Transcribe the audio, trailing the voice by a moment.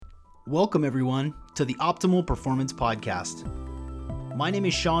Welcome, everyone, to the Optimal Performance Podcast. My name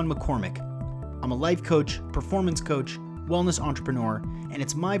is Sean McCormick. I'm a life coach, performance coach, wellness entrepreneur, and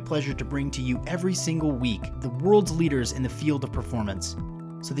it's my pleasure to bring to you every single week the world's leaders in the field of performance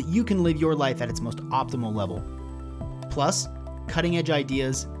so that you can live your life at its most optimal level. Plus, cutting-edge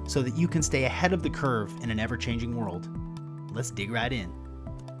ideas so that you can stay ahead of the curve in an ever-changing world. Let's dig right in.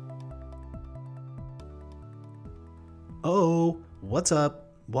 Oh, what's up?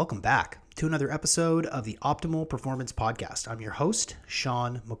 Welcome back to another episode of the Optimal Performance Podcast. I'm your host,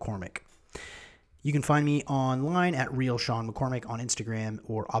 Sean McCormick. You can find me online at Real Sean McCormick on Instagram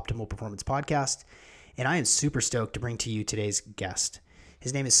or Optimal Performance Podcast. And I am super stoked to bring to you today's guest.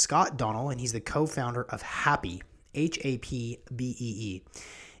 His name is Scott Donnell, and he's the co-founder of Happbee, H-A-P-B-E-E.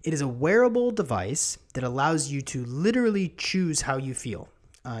 It is a wearable device that allows you to literally choose how you feel.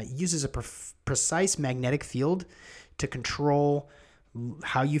 It uses a precise magnetic field to control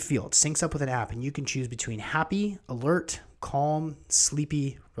how you feel. It syncs up with an app, and you can choose between happy, alert, calm,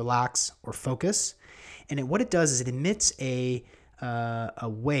 sleepy, relax, or focus. And what it does is it emits a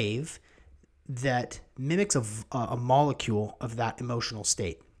wave that mimics a molecule of that emotional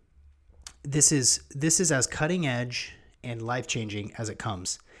state. This is as cutting edge and life changing as it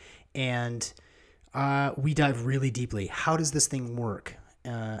comes, and we dive really deeply. How does this thing work?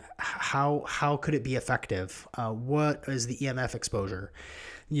 How could it be effective? What is the EMF exposure?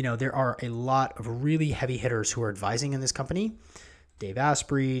 You know, there are a lot of really heavy hitters who are advising in this company. Dave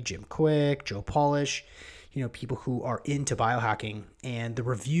Asprey, Jim Quick, Joe Polish, people who are into biohacking, and the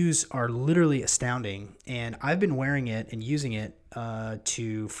reviews are literally astounding. And I've been wearing it and using it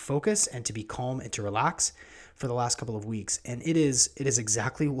to focus and to be calm and to relax for the last couple of weeks. And it is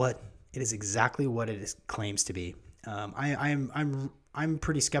exactly what it claims to be. I'm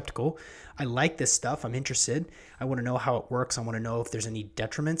pretty skeptical. I like this stuff. I'm interested. I want to know how it works. I want to know if there's any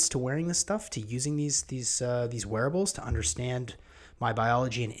detriments to wearing this stuff, to using these wearables, to understand my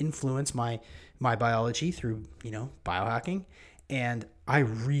biology and influence my biology through biohacking. And I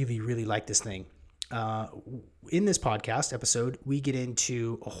really, really like this thing. In this podcast episode, we get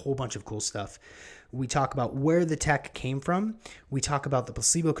into a whole bunch of cool stuff. We talk about where the tech came from. We talk about the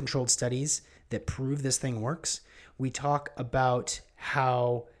placebo-controlled studies that prove this thing works. We talk about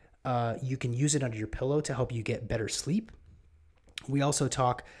how you can use it under your pillow to help you get better sleep. We also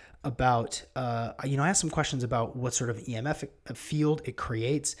talk about, I asked some questions about what sort of EMF field it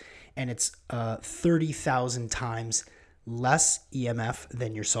creates, and it's 30,000 times less EMF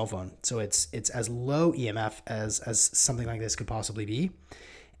than your cell phone. So it's as low EMF as something like this could possibly be.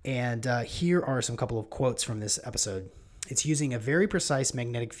 And here are some couple of quotes from this episode. It's using a very precise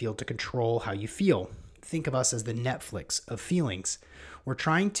magnetic field to control how you feel. Think of us as the Netflix of feelings. We're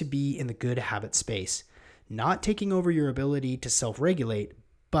trying to be in the good habit space, not taking over your ability to self-regulate,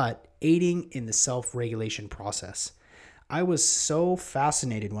 but aiding in the self-regulation process. I was so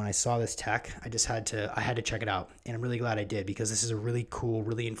fascinated when I saw this tech. I had to check it out, and I'm really glad I did, because this is a really cool,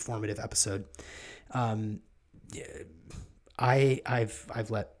 really informative episode. I've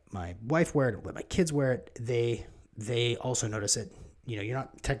let my wife wear it, let my kids wear it. They also notice it. You're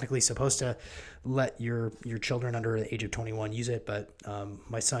not technically supposed to let your children under the age of 21 use it, but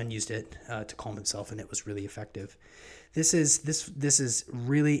my son used it to calm himself, and it was really effective. This is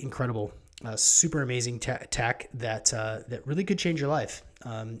really incredible, super amazing tech that really could change your life.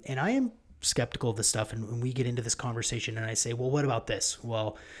 And I am skeptical of this stuff. And when we get into this conversation, and I say, well, what about this?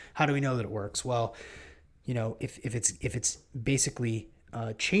 Well, how do we know that it works? Well, if it's basically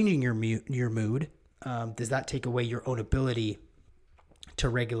changing your mood, does that take away your own ability to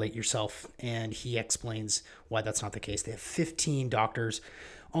regulate yourself? And he explains why that's not the case. They have 15 doctors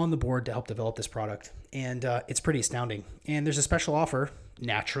on the board to help develop this product, and it's pretty astounding. And there's a special offer,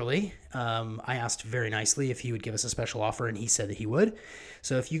 naturally. I asked very nicely if he would give us a special offer, and he said that he would.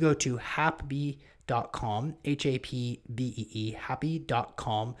 So if you go to happbee.com, Happbee,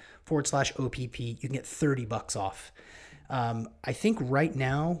 happy.com/OPP, you can get $30 off. I think right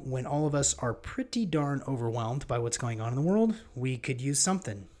now, when all of us are pretty darn overwhelmed by what's going on in the world, we could use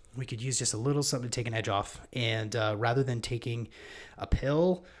something. We could use just a little something to take an edge off. And rather than taking a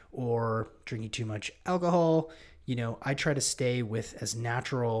pill or drinking too much alcohol, I try to stay with as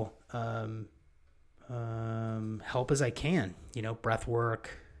natural help as I can. Breath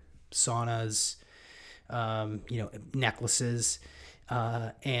work, saunas, necklaces.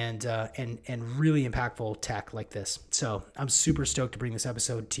 And really impactful tech like this. So I'm super stoked to bring this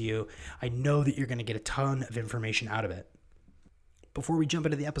episode to you. I know that you're going to get a ton of information out of it. Before we jump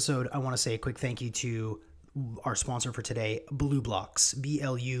into the episode, I want to say a quick thank you to our sponsor for today, BlueBlocks,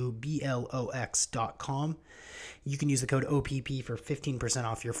 BLUBLOX.com. You can use the code OPP for 15%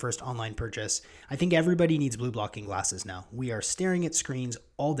 off your first online purchase. I think everybody needs blue blocking glasses now. We are staring at screens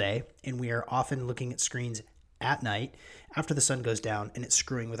all day, and we are often looking at screens at night after the sun goes down, and it's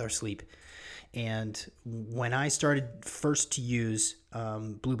screwing with our sleep. And when I started first to use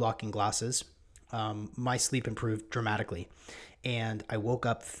blue blocking glasses, my sleep improved dramatically. And I woke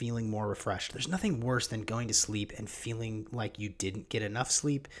up feeling more refreshed. There's nothing worse than going to sleep and feeling like you didn't get enough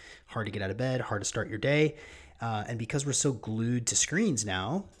sleep, hard to get out of bed, hard to start your day. And because we're so glued to screens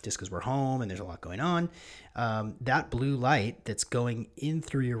now, just because we're home and there's a lot going on, that blue light that's going in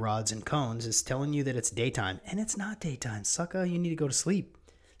through your rods and cones is telling you that it's daytime. And it's not daytime, sucker. You need to go to sleep.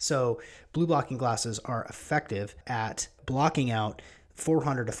 So blue blocking glasses are effective at blocking out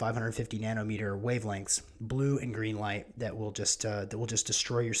 400 to 550 nanometer wavelengths, blue and green light that will just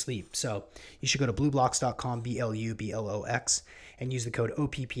destroy your sleep. So you should go to blueblocks.com, BLUBLOX, and use the code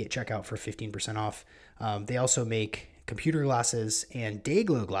OPP at checkout for 15% off. They also make computer glasses and day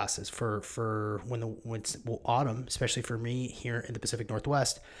glow glasses for when it's autumn, especially for me here in the Pacific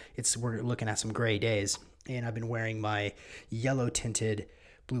Northwest. We're looking at some gray days, and I've been wearing my yellow tinted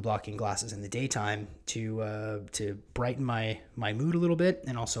blue blocking glasses in the daytime to brighten my mood a little bit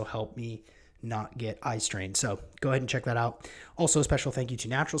and also help me not get eye strain. So go ahead and check that out. Also, a special thank you to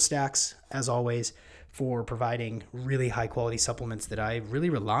Natural Stacks, as always, for providing really high quality supplements that I really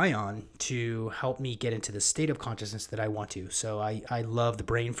rely on to help me get into the state of consciousness that I want to. So I love the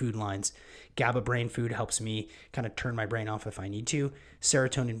brain food lines. GABA brain food helps me kind of turn my brain off if I need to.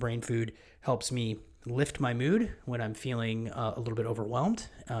 Serotonin brain food helps me lift my mood when I'm feeling a little bit overwhelmed.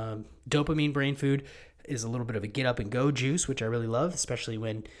 Dopamine brain food is a little bit of a get up and go juice, which I really love, especially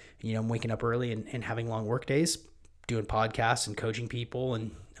when I'm waking up early and having long work days, doing podcasts and coaching people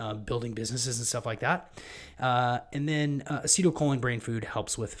and building businesses and stuff like that. And then acetylcholine brain food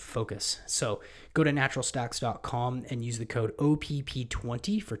helps with focus. So go to naturalstacks.com and use the code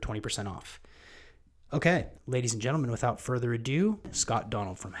OPP20 for 20% off. Okay, ladies and gentlemen, without further ado, Scott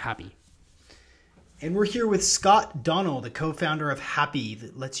Donald from Happy. And we're here with Scott Donald, the co-founder of Happy,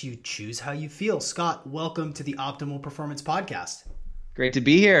 that lets you choose how you feel. Scott, welcome to the Optimal Performance Podcast. Great to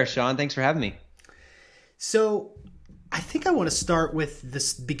be here, Sean. Thanks for having me. So I think I want to start with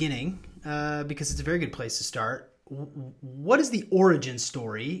this beginning because it's a very good place to start. What is the origin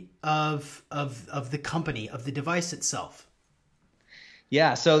story of the company, of the device itself?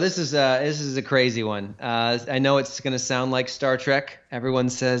 Yeah, so this is a crazy one. I know it's going to sound like Star Trek. Everyone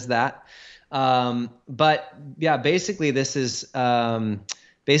says that. But yeah, basically this is,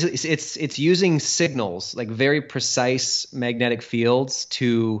 it's using signals, like very precise magnetic fields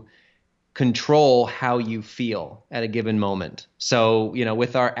to control how you feel at a given moment. So,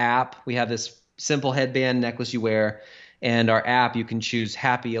 with our app, we have this simple headband necklace you wear, and our app, you can choose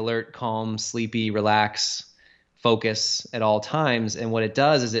happy, alert, calm, sleepy, relax, focus at all times. And what it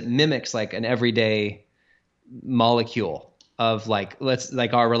does is it mimics like an everyday molecule of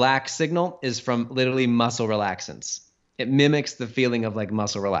our relax signal is from literally muscle relaxants. It mimics the feeling of like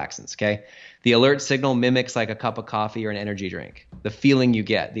muscle relaxants, okay? The alert signal mimics like a cup of coffee or an energy drink. The feeling you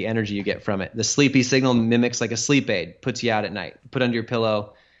get, the energy you get from it. The sleepy signal mimics like a sleep aid, puts you out at night, put under your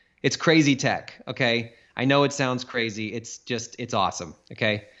pillow. It's crazy tech, okay? I know it sounds crazy. It's awesome,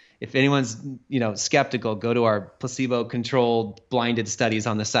 okay? If anyone's, skeptical, go to our placebo-controlled blinded studies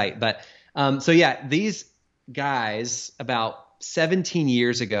on the site. But so yeah, these guys about 17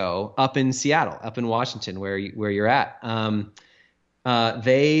 years ago up in Seattle, up in Washington, where you're at,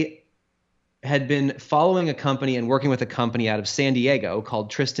 they had been following a company and working with a company out of San Diego called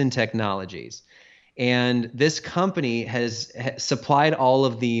Tristan Technologies. And this company has supplied all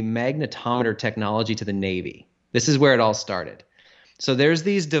of the magnetometer technology to the Navy. This is where it all started. So there's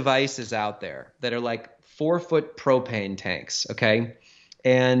these devices out there that are like 4-foot propane tanks, okay?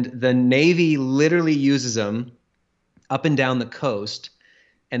 And the Navy literally uses them up and down the coast,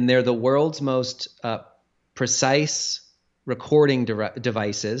 and they're the world's most precise recording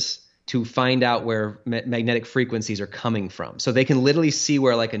devices to find out where magnetic frequencies are coming from. So they can literally see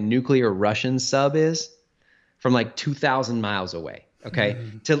where like a nuclear Russian sub is from like 2,000 miles away, okay,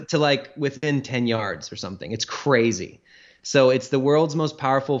 to like within 10 yards or something. It's crazy. So it's the world's most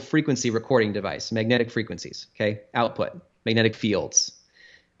powerful frequency recording device, magnetic frequencies, okay, output, magnetic fields.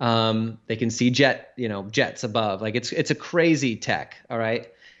 They can see jets above. Like it's a crazy tech. All right.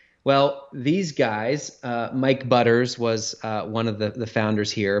 Well, these guys, Mike Butters was one of the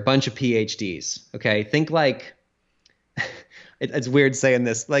founders here, a bunch of PhDs. Okay. Think like it's weird saying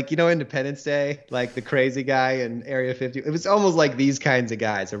this. Like, Independence Day, like the crazy guy in Area 50. It was almost like these kinds of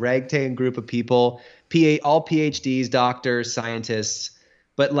guys, a ragtag group of people, all PhDs, doctors, scientists,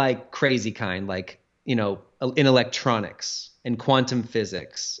 but like crazy kind, like, in electronics and quantum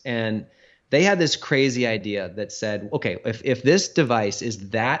physics. And they had this crazy idea that said, okay, if this device is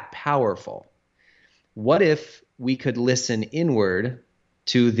that powerful, what if we could listen inward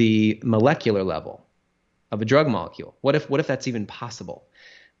to the molecular level of a drug molecule? What if that's even possible?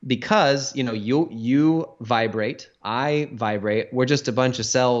 Because, you vibrate, I vibrate. We're just a bunch of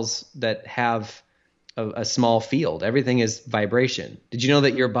cells that have a small field. Everything is vibration. Did you know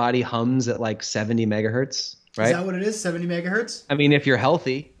that your body hums at like 70 megahertz, right? Is that what it is? 70 megahertz? I mean, if you're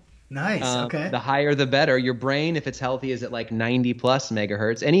healthy, nice. Okay. The higher, the better. Your brain, if it's healthy, is at like 90 plus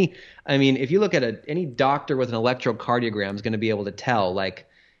megahertz. If you look at any doctor with an electrocardiogram is going to be able to tell, like,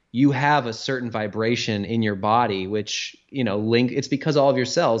 you have a certain vibration in your body, which, it's because all of your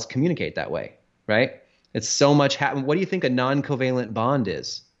cells communicate that way, right? It's so much. What do you think a non-covalent bond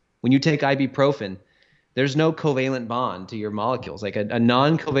is? When you take ibuprofen, there's no covalent bond to your molecules. Like a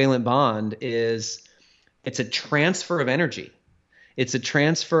non-covalent bond it's a transfer of energy. It's a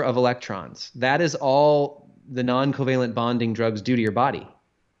transfer of electrons. That is all the non-covalent bonding drugs do to your body.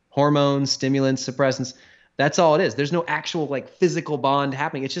 Hormones, stimulants, suppressants. That's all it is. There's no actual like physical bond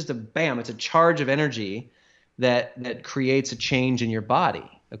happening. It's just it's a charge of energy that creates a change in your body.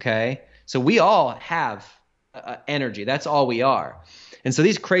 Okay. So we all have energy. That's all we are. And so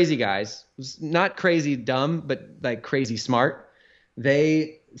these crazy guys, not crazy dumb, but like crazy smart,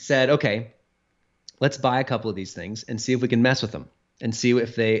 they said, okay, let's buy a couple of these things and see if we can mess with them and see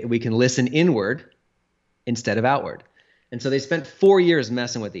if we can listen inward instead of outward. And so they spent 4 years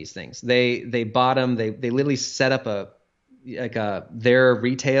messing with these things. They bought them. They literally set up their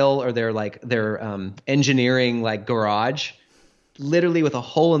retail or their engineering like garage, literally with a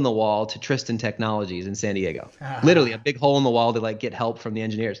hole in the wall to Tristan Technologies in San Diego. Literally a big hole in the wall to like get help from the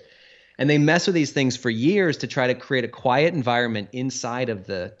engineers. And they mess with these things for years to try to create a quiet environment inside of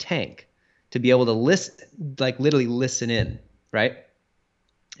the tank to be able to literally listen in, right?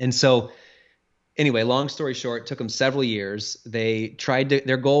 And so anyway, long story short, it took them several years.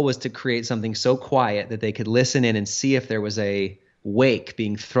 Their goal was to create something so quiet that they could listen in and see if there was a wake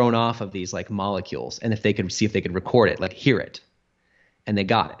being thrown off of these like molecules, and if they could record it, like hear it. And they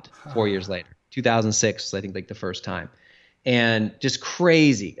got it 4 years later. 2006 was, I think, like the first time. And just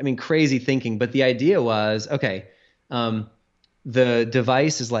crazy thinking. But the idea was, okay, the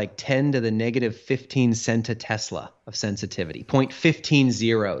device is like 10 to the negative 15 centitesla of sensitivity, 0.15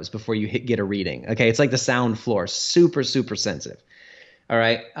 zeros before you get a reading. Okay, it's like the sound floor, super, super sensitive. All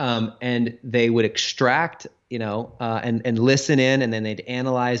right, and they would extract, and listen in, and then they'd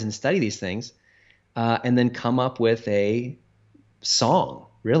analyze and study these things, and then come up with a song,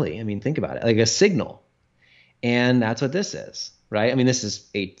 really. I mean, think about it, like a signal. And that's what this is, right? I mean, this is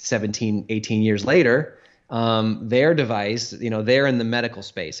 18 years later. Their device, they're in the medical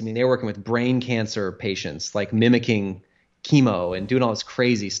space. I mean, they're working with brain cancer patients, like mimicking chemo and doing all this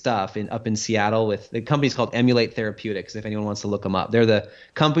crazy stuff up in Seattle with the company's called Emulate Therapeutics, if anyone wants to look them up. They're the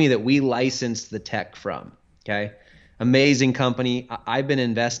company that we licensed the tech from, okay? Amazing company. I've been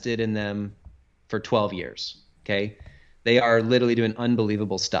invested in them for 12 years, okay? They are literally doing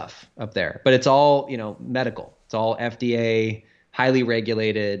unbelievable stuff up there. But it's all, medical. It's all FDA, highly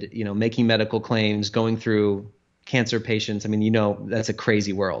regulated, making medical claims, going through cancer patients. I mean, that's a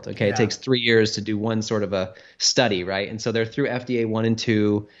crazy world. Okay. Yeah. It takes 3 years to do one sort of a study, right? And so they're through FDA 1 and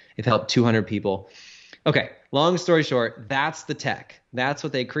 2. They've helped 200 people. Okay. Long story short, that's the tech. That's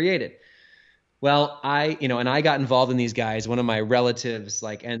what they created. Well, I got involved in these guys. One of my relatives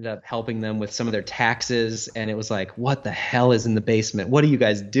ended up helping them with some of their taxes. And it was like, what the hell is in the basement? What are you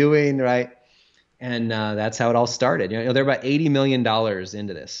guys doing? Right. And that's how it all started. They're about $80 million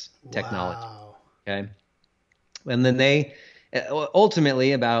into this technology. Wow. Okay. And then they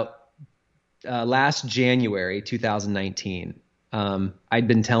ultimately about last January 2019, I'd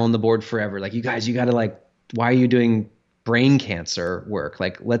been telling the board forever, like, you guys, you got to why are you doing brain cancer work?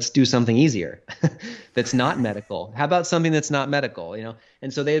 Let's do something easier that's not medical. How about something that's not medical,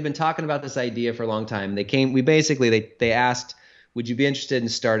 And so they had been talking about this idea for a long time. They asked, would you be interested in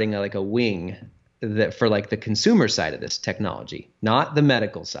starting a wing that for the consumer side of this technology, not the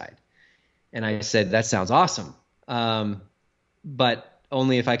medical side? And I said, that sounds awesome. But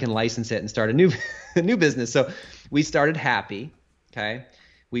only if I can license it and start a new business. So we started Happy. Okay.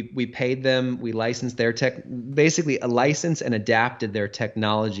 We paid them, we licensed their tech, basically a license and adapted their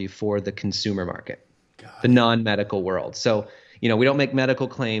technology for the consumer market, the non-medical world. So, we don't make medical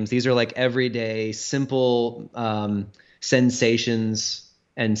claims. These are everyday, simple, sensations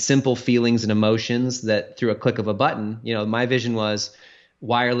and simple feelings and emotions that through a click of a button, my vision was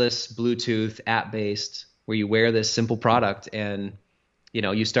wireless, Bluetooth, app-based, where you wear this simple product and,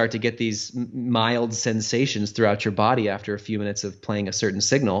 you start to get these mild sensations throughout your body after a few minutes of playing a certain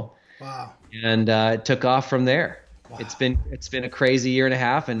signal. Wow. And it took off from there. Wow. It's been a crazy year and a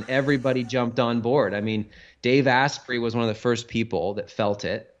half, and everybody jumped on board. I mean, Dave Asprey was one of the first people that felt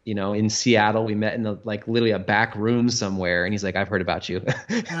it. In Seattle, we met in literally a back room somewhere, and he's like, "I've heard about you."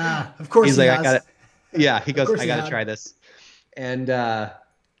 Of course, he's he like, has. "I got it." Yeah, he goes, "I got to had. try this," and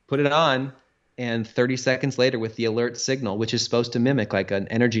put it on. And 30 seconds later, with the alert signal, which is supposed to mimic like an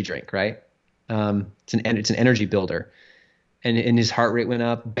energy drink, right? It's an energy builder, and his heart rate went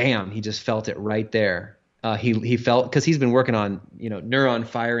up. Bam! He just felt it right there. He felt, because he's been working on neuron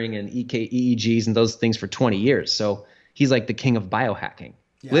firing and EEGs and those things for 20 years. So he's like the king of biohacking.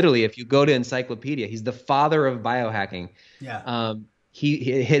 Yeah. Literally, if you go to encyclopedia, he's the father of biohacking. Yeah.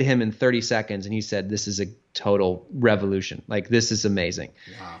 He hit him in 30 seconds, and he said, "This is a total revolution. Like, this is amazing."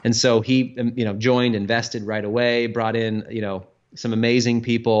 Wow. And so he, joined, invested right away, brought in, some amazing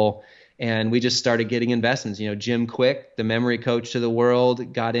people, and we just started getting investments. Jim Quick, the memory coach to the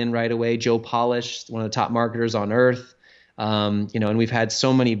world, got in right away. Joe Polish, one of the top marketers on earth. And we've had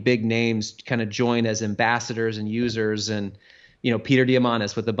so many big names kind of join as ambassadors and users, and Peter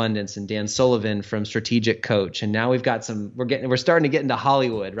Diamandis with Abundance, and Dan Sullivan from Strategic Coach. And now we've got we're starting to get into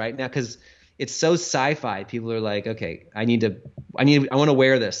Hollywood right now, because it's so sci-fi. People are like, okay, I want to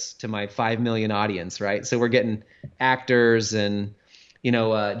wear this to my 5 million audience, right? So we're getting actors and,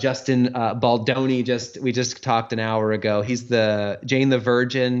 Justin Baldoni, we just talked an hour ago. He's the Jane the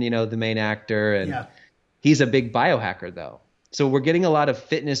Virgin, the main actor, and he's a big biohacker though. So we're getting a lot of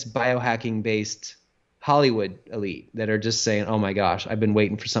fitness biohacking based Hollywood elite that are just saying, "Oh my gosh, I've been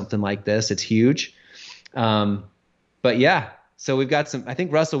waiting for something like this. It's huge." But yeah, so we've got I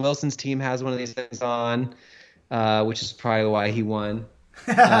think Russell Wilson's team has one of these things on, which is probably why he won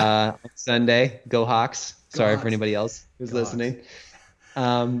on Sunday. Go Hawks. Sorry for anybody else who's listening.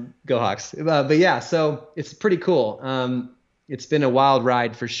 Go Hawks. But yeah, so it's pretty cool. It's been a wild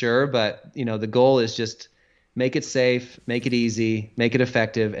ride for sure, but the goal is just make it safe, make it easy, make it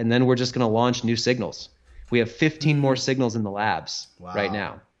effective, and then we're just going to launch new signals. We have 15 more signals in the labs right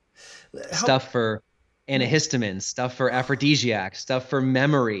now. Stuff for antihistamines, stuff for aphrodisiacs, stuff for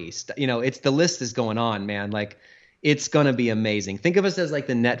memory. It's the list is going on, man. Like, it's going to be amazing. Think of us as like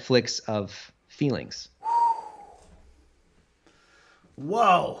the Netflix of feelings.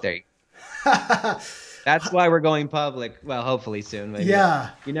 Whoa. There you go. That's why we're going public. Well, hopefully soon. Maybe. Yeah.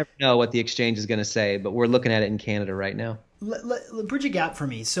 You never know what the exchange is going to say, but we're looking at it in Canada right now. Bridge a gap for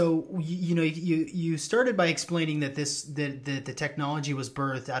me. So you started by explaining that the technology was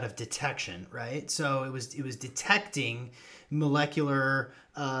birthed out of detection, right? So it was detecting molecular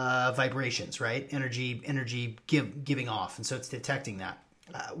vibrations, right? Energy giving off, and so it's detecting that.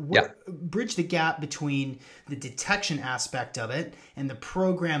 Bridge the gap between the detection aspect of it and the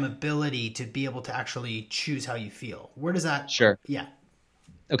programmability to be able to actually choose how you feel. Where does that? Sure. Yeah.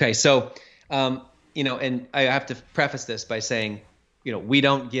 Okay. So, and I have to preface this by saying, we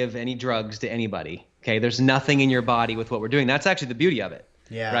don't give any drugs to anybody. Okay. There's nothing in your body with what we're doing. That's actually the beauty of it.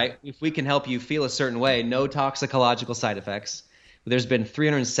 Yeah. Right. If we can help you feel a certain way, no toxicological side effects. There's been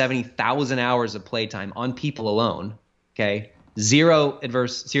 370,000 hours of playtime on people alone. Okay. Zero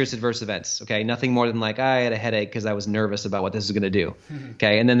serious adverse events. Okay. Nothing more than like, I had a headache because I was nervous about what this was going to do.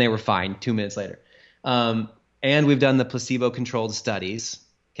 Okay. And then they were fine 2 minutes later. And we've done the placebo controlled studies.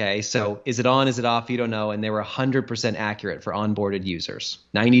 Okay. So is it on, is it off? You don't know. And they were 100% accurate for onboarded users.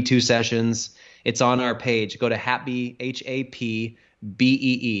 92 sessions. It's on our page. Go to HAPBEE, HAPBEE,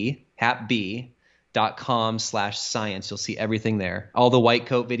 HAPBEE.com/science. You'll see everything there. All the white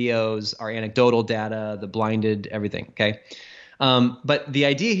coat videos, our anecdotal data, the blinded, everything. Okay. But the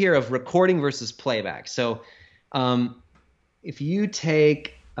idea here of recording versus playback. So if you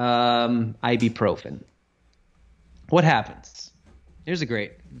take ibuprofen, what happens? Here's a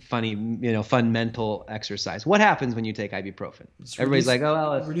great, funny, fun mental exercise. What happens when you take ibuprofen? Everybody's like, oh,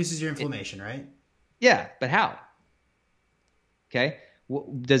 well, it reduces your inflammation, right? Yeah, but how? Okay.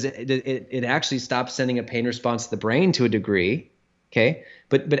 Does it actually stop sending a pain response to the brain to a degree? Okay.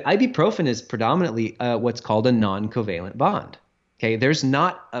 But ibuprofen is predominantly what's called a non-covalent bond. Okay. There's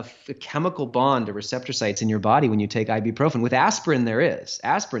not a chemical bond to receptor sites in your body when you take ibuprofen. With aspirin, there is.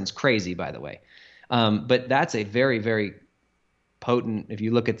 Aspirin's crazy, by the way. But that's a very, very potent, if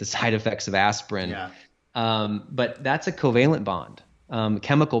you look at the side effects of aspirin. Yeah. But that's a covalent bond,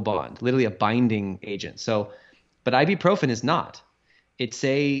 chemical bond, literally a binding agent. But ibuprofen is not. It's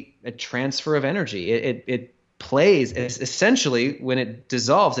a transfer of energy. It plays, it's essentially when it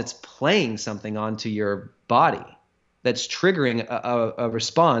dissolves, it's playing something onto your body that's triggering a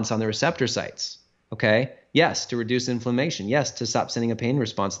response on the receptor sites. Okay. Yes, to reduce inflammation. Yes, to stop sending a pain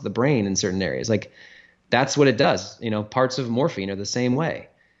response to the brain in certain areas. Like that's what it does. Parts of morphine are the same way.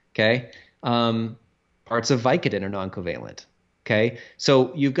 Okay. Parts of Vicodin are non-covalent. Okay.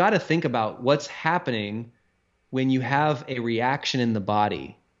 So you've got to think about what's happening when you have a reaction in the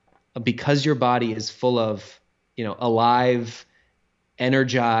body, because your body is full of, alive,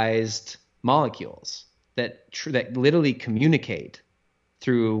 energized molecules that literally communicate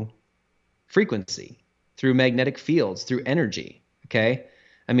through frequency, through magnetic fields, through energy. Okay.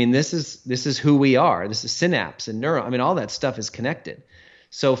 I mean, this is who we are. This is synapse and neuron. I mean, all that stuff is connected.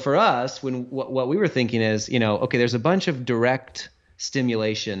 So for us, what we were thinking is, okay, there's a bunch of direct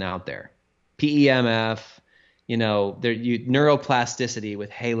stimulation out there, PEMF, neuroplasticity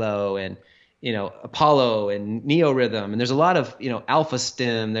with Halo and, Apollo and NeoRhythm. And there's a lot of, Alpha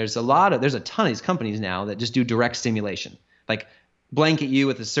Stim. There's a ton of these companies now that just do direct stimulation, like blanket you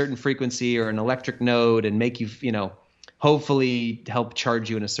with a certain frequency or an electric node and make you, hopefully help charge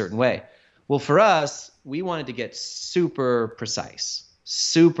you in a certain way. Well, for us, we wanted to get super precise,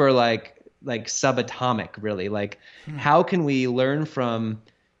 super like subatomic, really. Like, how can we learn from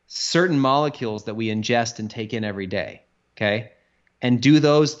certain molecules that we ingest and take in every day? Okay. And do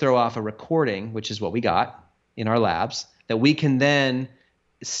those throw off a recording, which is what we got in our labs, that we can then,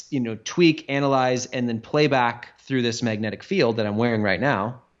 tweak, analyze, and then play back through this magnetic field that I'm wearing right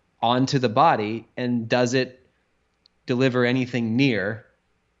now onto the body. And does it deliver anything near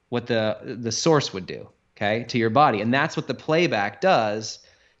what the source would do, okay, to your body? And that's what the playback does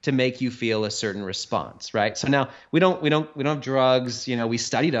to make you feel a certain response, right? So now we don't have drugs, we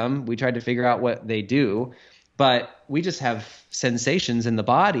studied them, we tried to figure out what they do, but we just have sensations in the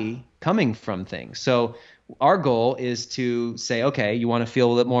body coming from things. So our goal is to say, okay, you want to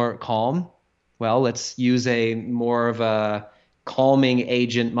feel a little more calm? Well, let's use a more of a calming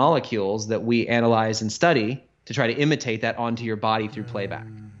agent molecules that we analyze and study to try to imitate that onto your body through playback.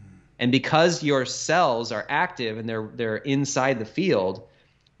 And because your cells are active and they're inside the field,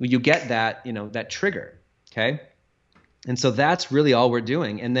 you get that, that trigger. Okay. And so that's really all we're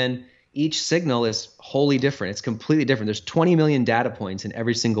doing. And then each signal is wholly different. It's completely different. There's 20 million data points in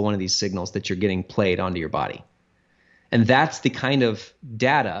every single one of these signals that you're getting played onto your body. And that's the kind of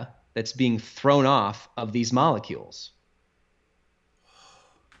data that's being thrown off of these molecules.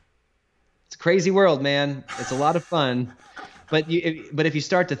 It's a crazy world, man. It's a lot of fun. But if you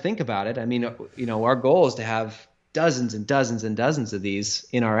start to think about it, I mean, our goal is to have dozens and dozens and dozens of these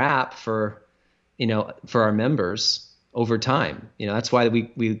in our app for our members over time. That's why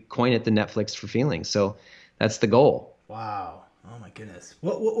we coin it the Netflix for feelings. So that's the goal. Wow. Oh my goodness.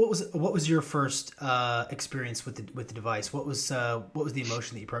 What was your first experience with the device? What was the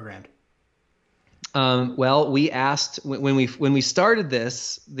emotion that you programmed? Well, we asked when we started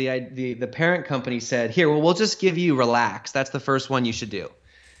this, the parent company said, here, well, we'll just give you Relax. That's the first one you should do.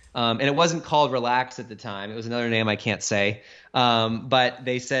 And it wasn't called Relax at the time. It was another name I can't say. But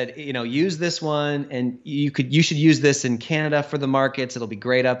they said, use this one, and you should use this in Canada for the markets. It'll be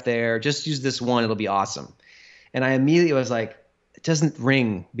great up there. Just use this one. It'll be awesome. And I immediately was like, it doesn't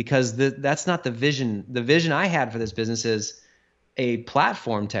ring, because that's not the vision. The vision I had for this business is a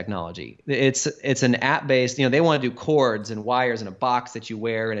platform technology. It's an app-based, they want to do cords and wires in a box that you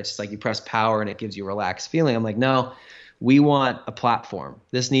wear, and it's just like you press power and it gives you a relaxed feeling. I'm like, no, we want a platform.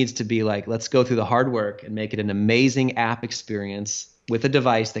 This needs to be like, let's go through the hard work and make it an amazing app experience with a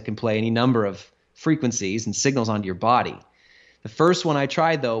device that can play any number of frequencies and signals onto your body. The first one I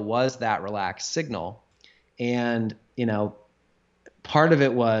tried, though, was that relaxed signal. And, part of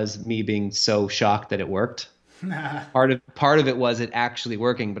it was me being so shocked that it worked. Part of it was it actually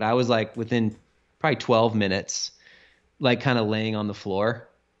working, but I was like within probably 12 minutes, like kind of laying on the floor,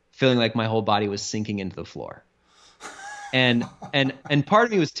 feeling like my whole body was sinking into the floor. And part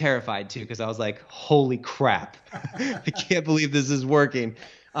of me was terrified too, because I was like, holy crap, I can't believe this is working.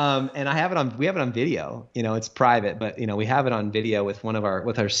 And we have it on video, it's private, but we have it on video with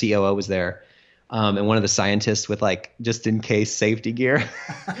our COO was there. And one of the scientists with like, just in case safety gear.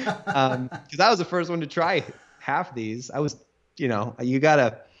 Cause I was the first one to try half these. I was, you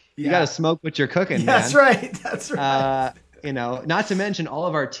gotta smoke what you're cooking. That's man. That's right. Not to mention all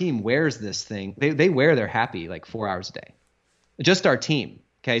of our team wears this thing. They wear their Happy like 4 hours a day. Just our team.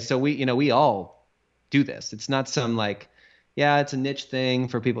 Okay. So we all do this. It's not some like, it's a niche thing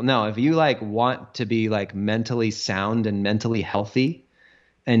for people. No, if you like want to be like mentally sound and mentally healthy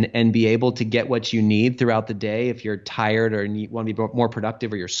and be able to get what you need throughout the day, if you're tired or you want to be more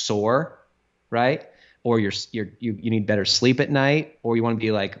productive or you're sore, right? or you need better sleep at night, or you want to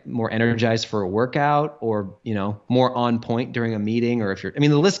be like more energized for a workout, or, you know, more on point during a meeting, or if you're, I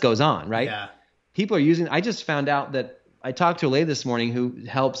mean, the list goes on, right? Yeah. People are using, I just found out that I talked to a lady this morning who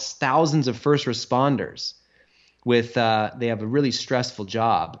helps thousands of first responders with, they have a really stressful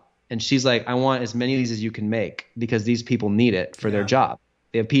job. And she's like, I want as many of these as you can make because these people need it for their job.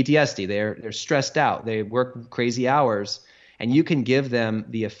 They have PTSD. They're stressed out. They work crazy hours, and you can give them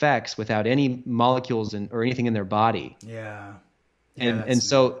the effects without any molecules or anything in their body. Yeah. And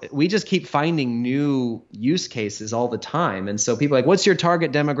so we just keep finding new use cases all the time. And so people are like, what's your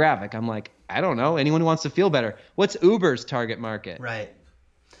target demographic? I'm like, I don't know. Anyone who wants to feel better. What's Uber's target market? Right.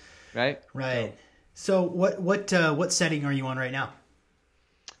 Right. So what setting are you on right now?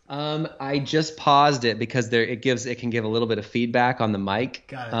 I just paused it because it can give a little bit of feedback on the mic.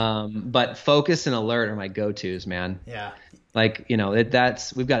 Got it. But focus and alert are my go-tos, man. Yeah. Like, you know, we've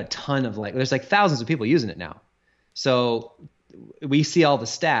got a ton of there's like thousands of people using it now. So we see all the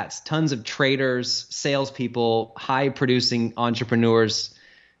stats, tons of traders, salespeople, high producing entrepreneurs.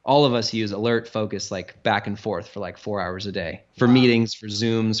 All of us use alert, focus, like back and forth for like 4 hours a day for meetings, for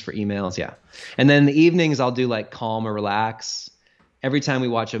Zooms, for emails. Yeah. And then in the evenings, I'll do like calm or relax. Every time we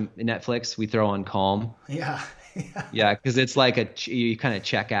watch a Netflix, we throw on calm. Yeah. Yeah. Cause it's like you kind of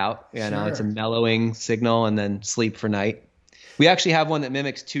check out, you know, it's a mellowing signal, and then sleep for night. We actually have one that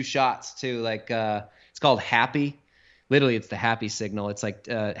mimics 2 shots too. Like, it's called Happy. Literally, it's the happy signal. It's like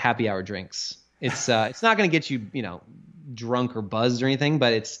happy hour drinks. It's not going to get you, you know, drunk or buzzed or anything,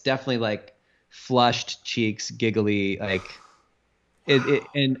 but it's definitely like flushed cheeks, giggly, like it.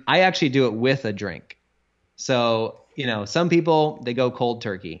 And I actually do it with a drink. So, you know, some people, they go cold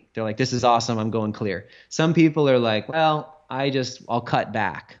turkey. They're like, this is awesome, I'm going clear. Some people are like, well, I'll cut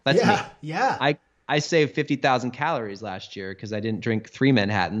back. That's me. Yeah. I saved 50,000 calories last year because I didn't drink 3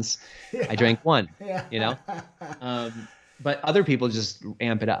 Manhattans. Yeah. I drank 1, you know? But other people just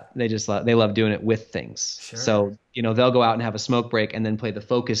amp it up. They love doing it with things. Sure. So, you know, they'll go out and have a smoke break and then play the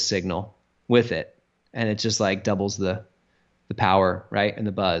focus signal with it. And it just like doubles the power, right? And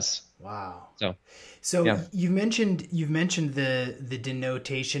the buzz. Wow. So yeah. you've mentioned the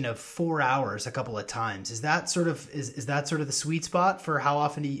denotation of 4 hours a couple of times. Is that sort of the sweet spot for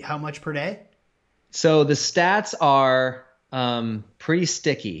how much per day? So the stats are pretty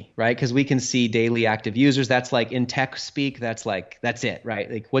sticky, right? Because we can see daily active users. That's like in tech speak, that's it, right?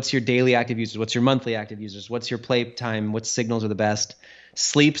 Like, what's your daily active users? What's your monthly active users? What's your play time? What signals are the best?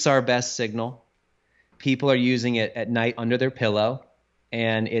 Sleep's our best signal. People are using it at night under their pillow,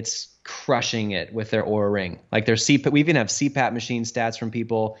 and it's crushing it with their Oura Ring. Like their CPAP, we even have CPAP machine stats from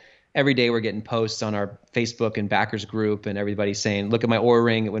people. Every day we're getting posts on our Facebook and backers group, and everybody's saying, look at my Oura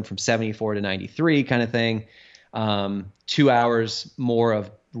Ring. It went from 74 to 93 kind of thing. 2 hours more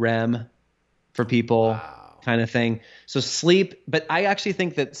of REM for people. Wow. Kind of thing. So sleep, but I actually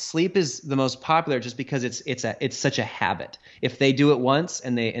think that sleep is the most popular just because it's such a habit. If they do it once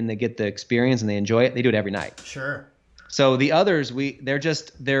and they get the experience and they enjoy it, they do it every night. Sure. So the others, they're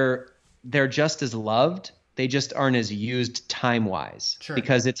just as loved. They just aren't as used time-wise. Sure.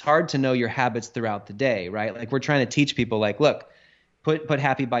 Because it's hard to know your habits throughout the day, right? Like we're trying to teach people, like, look, put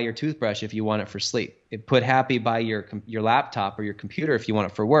Happy by your toothbrush if you want it for sleep. Put Happy by your laptop or your computer if you want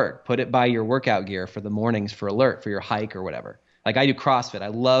it for work. Put it by your workout gear for the mornings for alert, for your hike or whatever. Like I do CrossFit. I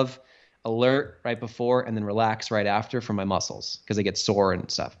love alert right before and then relax right after for my muscles because they get sore and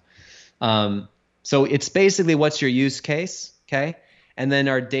stuff. So it's basically what's your use case, okay? And then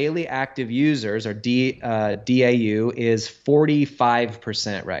our daily active users, our DAU, is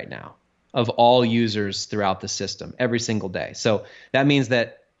 45% right now of all users throughout the system every single day. So that means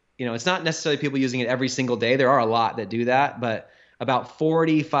that, you know, it's not necessarily people using it every single day. There are a lot that do that, but about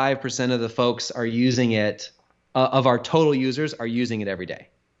 45% of the folks are using it, of our total users are using it every day,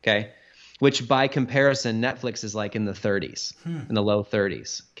 okay? Which by comparison, Netflix is like in the 30s, in the low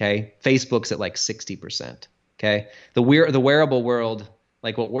 30s, okay? Facebook's at like 60%, okay? The wearable world,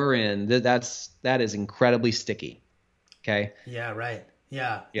 like what we're in, that is incredibly sticky, okay? Yeah, right.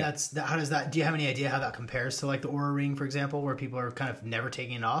 Yeah. How does that, do you have any idea how that compares to like the Oura Ring, for example, where people are kind of never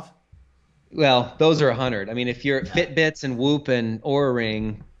taking it off? Well, those are 100. I mean, if you're Fitbits and Whoop and Oura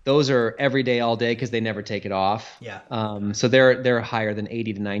Ring, those are every day, all day, because they never take it off. Yeah. So they're higher than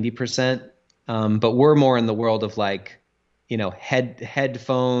 80 to 90%. But we're more in the world of like, you know,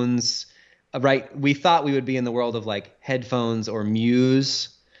 headphones, right? We thought we would be in the world of like headphones or Muse,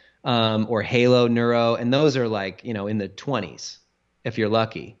 or Halo Neuro. And those are like, you know, in the 20s, if you're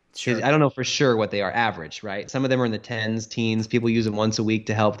lucky. Sure. I don't know for sure what they are average, right? Some of them are in the teens. People use it once a week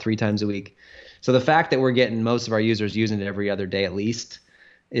to help 3 times a week. So the fact that we're getting most of our users using it every other day at least,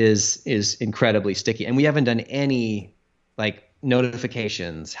 is incredibly sticky. And we haven't done any like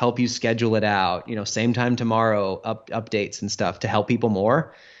notifications, help you schedule it out, same time tomorrow, updates and stuff to help people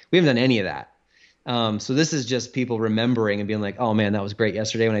more. We haven't done any of that. So this is just people remembering and being like, oh man, that was great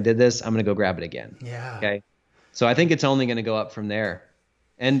yesterday when I did this. I'm going to go grab it again. Yeah. Okay. So I think it's only going to go up from there.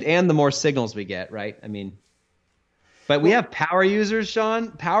 And the more signals we get, right? I mean, but we have power users,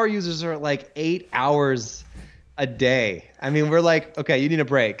 Sean. Power users are like 8 hours a day. I mean, we're like, okay, you need a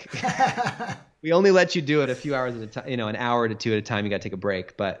break. We only let you do it a few hours at a time, an hour to two at a time. You got to take a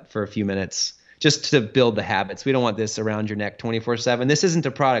break, but for a few minutes, just to build the habits. We don't want this around your neck 24/7. This isn't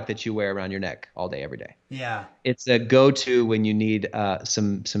a product that you wear around your neck all day, every day. Yeah. It's a go-to when you need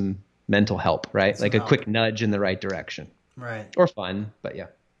some mental help, right? Like a quick nudge in the right direction. Right. Or fun, but yeah.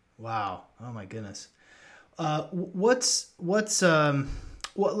 Wow. Oh my goodness. Let me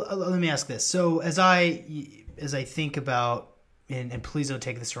ask this. So as I think about, and please don't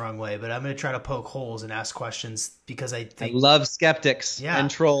take this the wrong way, but I'm going to try to poke holes and ask questions because I think I love skeptics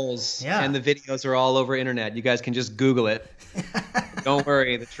and trolls, and the videos are all over internet. You guys can just Google it. Don't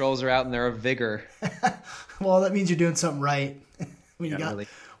worry, the trolls are out in their vigor. Well, that means you're doing something right. when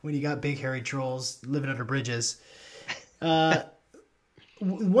you got big hairy trolls living under bridges.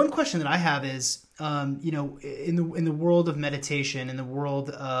 One question that I have is, in the world of meditation, in the world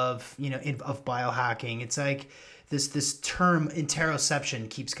of of biohacking, it's like this term interoception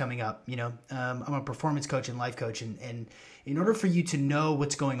keeps coming up. I'm a performance coach and life coach, and in order for you to know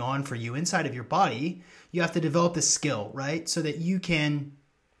what's going on for you inside of your body, you have to develop this skill, right? So that you can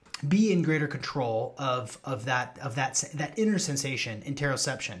be in greater control of that inner sensation,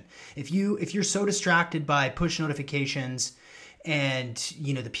 interoception. If you're so distracted by push notifications and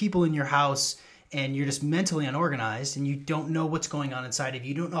the people in your house, and you're just mentally unorganized and you don't know what's going on inside of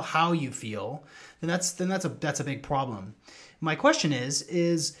you, you don't know how you feel, then that's a big problem. My question is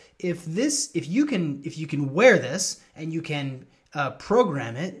if you can wear this and you can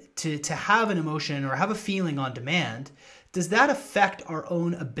program it to have an emotion or have a feeling on demand, does that affect our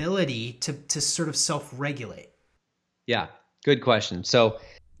own ability to sort of self-regulate? Yeah, good question. So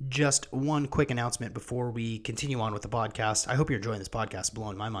just one quick announcement before we continue on with the podcast. I hope you're enjoying this podcast. It's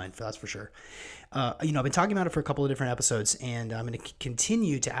blowing my mind, that's for sure. I've been talking about it for a couple of different episodes, and I'm going to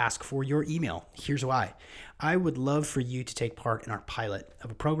continue to ask for your email. Here's why. I would love for you to take part in our pilot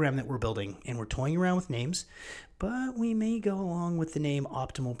of a program that we're building, and we're toying around with names, but we may go along with the name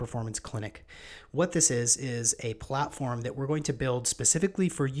Optimal Performance Clinic. What this is a platform that we're going to build specifically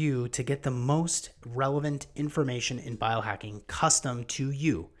for you to get the most relevant information in biohacking custom to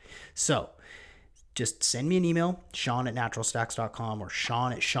you. So just send me an email, Sean@naturalstacks.com or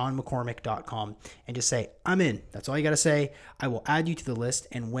Sean@SeanMcCormick.com, and just say, I'm in. That's all you got to say. I will add you to the list,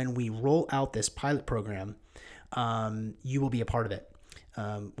 and when we roll out this pilot program, you will be a part of it.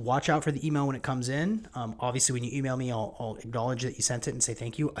 Watch out for the email when it comes in. Obviously, when you email me, I'll acknowledge that you sent it and say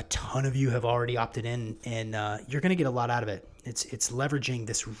thank you. A ton of you have already opted in, and you're going to get a lot out of it. It's leveraging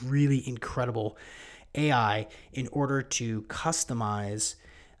this really incredible AI in order to customize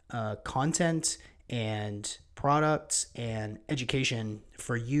content and products and education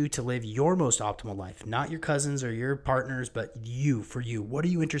for you to live your most optimal life. Not your cousins or your partners, but for you. What are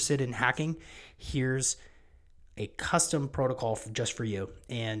you interested in hacking? Here's a custom protocol just for you.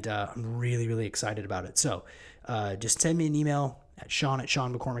 And I'm really, really excited about it. So just send me an email at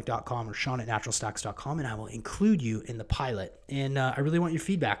Sean@SeanMcCormick.com or Sean@naturalstacks.com, and I will include you in the pilot. And I really want your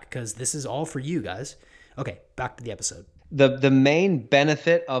feedback because this is all for you guys. Okay, back to the episode. The main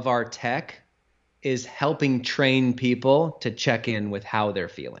benefit of our tech is helping train people to check in with how they're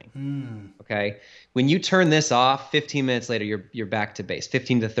feeling. Okay. When you turn this off, 15 minutes later, you're back to base.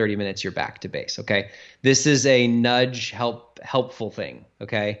 15 to 30 minutes, you're back to base. Okay. This is a nudge helpful thing.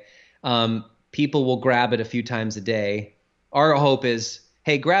 Okay. People will grab it a few times a day. Our hope is,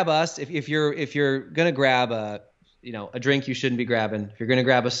 hey, grab us. If you're going to grab a drink you shouldn't be grabbing, if you're going to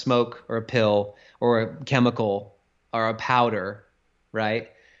grab a smoke or a pill or a chemical or a powder,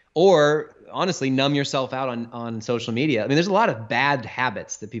 right? Or honestly, numb yourself out on social media. I mean, there's a lot of bad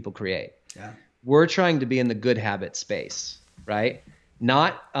habits that people create. Yeah. We're trying to be in the good habit space, right?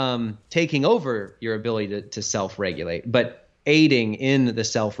 Not taking over your ability to self-regulate, but aiding in the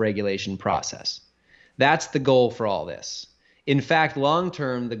self-regulation process. That's the goal for all this. In fact,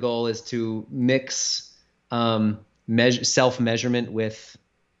 long-term, the goal is to mix self-measurement with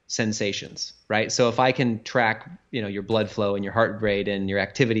sensations, right? So if I can track, your blood flow and your heart rate and your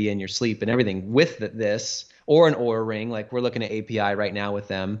activity and your sleep and everything with this, or an Oura Ring, like we're looking at API right now with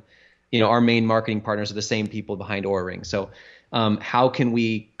them. Our main marketing partners are the same people behind Oura Ring. So how can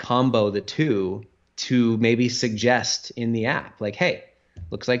we combo the two to maybe suggest in the app, like, hey,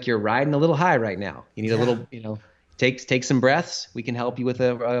 looks like you're riding a little high right now. You need a little, take some breaths. We can help you with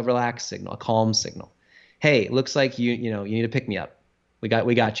a relaxed signal, a calm signal. Hey, looks like you need to pick me up. We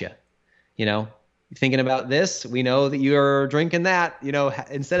got you. You thinking about this? We know that you're drinking that.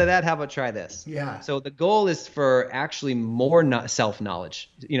 Instead of that, how about try this? Yeah. So the goal is for actually more self-knowledge.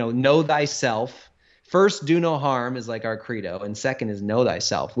 Know thyself. First, do no harm is like our credo. And second is know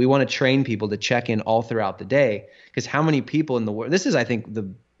thyself. We want to train people to check in all throughout the day, because how many people in the world, this is, I think,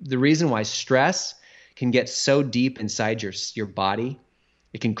 the reason why stress can get so deep inside your body.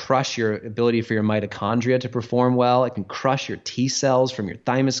 It can crush your ability for your mitochondria to perform well. It can crush your T cells from your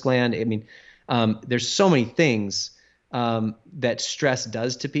thymus gland. I mean, there's so many things that stress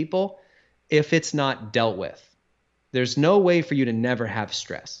does to people if it's not dealt with. There's no way for you to never have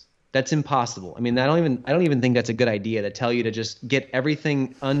stress. That's impossible. I mean, I don't even think that's a good idea to tell you to just get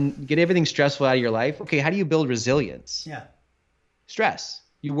everything stressful out of your life. Okay, how do you build resilience? Yeah. Stress.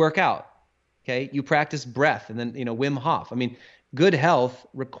 You work out. Okay, you practice breath, and then Wim Hof. I mean, good health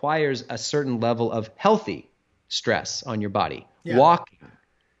requires a certain level of healthy stress on your body. Yeah. Walking,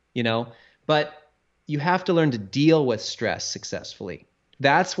 but you have to learn to deal with stress successfully.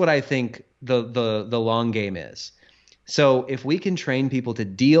 That's what I think the long game is. So if we can train people to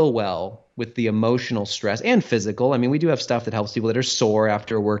deal well with the emotional stress and physical, I mean, we do have stuff that helps people that are sore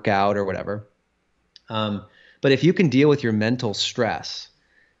after a workout or whatever. But if you can deal with your mental stress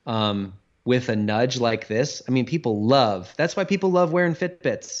with a nudge like this, I mean, that's why people love wearing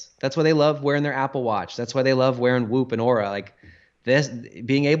Fitbits. That's why they love wearing their Apple Watch. That's why they love wearing Whoop and Aura. Like this,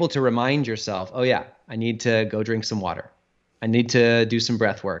 being able to remind yourself, oh yeah, I need to go drink some water. I need to do some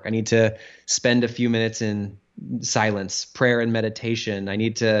breath work. I need to spend a few minutes in silence, prayer and meditation. I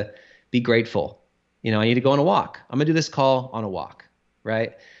need to be grateful. I need to go on a walk. I'm going to do this call on a walk,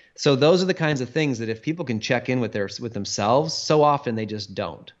 right? So those are the kinds of things that if people can check in with themselves, so often they just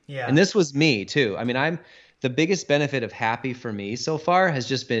don't. Yeah. And this was me too. I mean, the biggest benefit of Happy for me so far has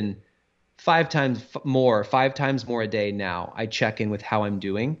just been 5 times more a day now. I check in with how I'm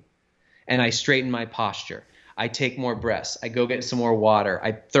doing, and I straighten my posture. I take more breaths. I go get some more water.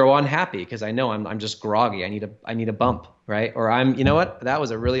 I throw on Happy because I know I'm just groggy. I need a bump, right? Or that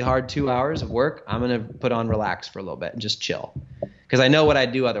was a really hard 2 hours of work. I'm going to put on Relax for a little bit and just chill, because I know what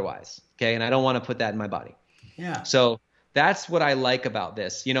I'd do otherwise. Okay. And I don't want to put that in my body. Yeah. So that's what I like about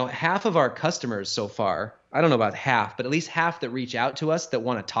this. Half of our customers so far, I don't know about half, but at least half that reach out to us, that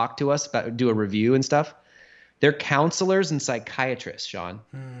want to talk to us about, do a review and stuff, they're counselors and psychiatrists, Sean.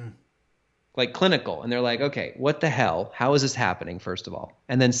 Like clinical. And they're like, okay, what the hell? How is this happening, first of all?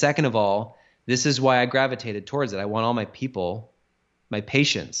 And then second of all, this is why I gravitated towards it. I want all my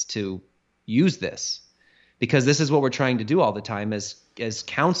patients to use this, because this is what we're trying to do all the time as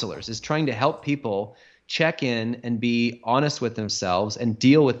counselors, is trying to help people check in and be honest with themselves and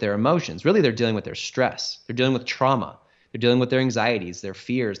deal with their emotions. Really, they're dealing with their stress. They're dealing with trauma. They're dealing with their anxieties, their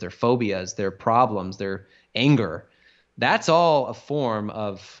fears, their phobias, their problems, their anger. That's all a form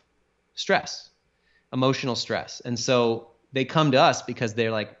of stress, emotional stress. And so they come to us because they're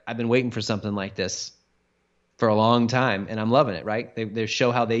like, I've been waiting for something like this for a long time, and I'm loving it, right? They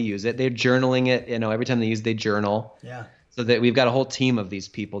show how they use it. They're journaling it, every time they use it, they journal. Yeah. So that we've got a whole team of these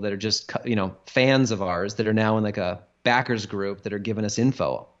people that are just, fans of ours that are now in like a backers group that are giving us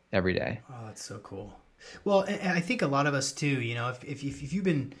info every day. Oh, that's so cool. Well, and I think a lot of us too, if you've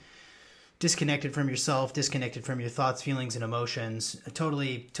been disconnected from yourself, disconnected from your thoughts, feelings, and emotions,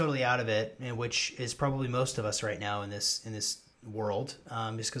 totally out of it, which is probably most of us right now in this world,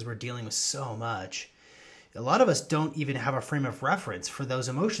 just because we're dealing with so much. A lot of us don't even have a frame of reference for those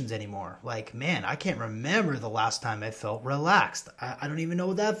emotions anymore. Like, man, I can't remember the last time I felt relaxed. I don't even know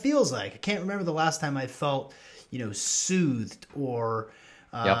what that feels like. I can't remember the last time I felt, soothed or,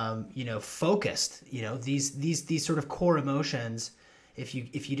 focused. These sort of core emotions. If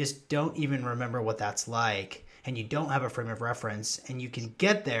you just don't even remember what that's like, and you don't have a frame of reference, and you can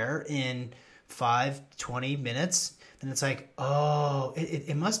get there in 5-20 minutes, then it's like, oh,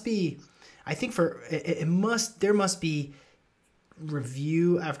 it must be. I think there must be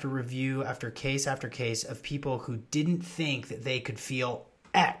review after review after case of people who didn't think that they could feel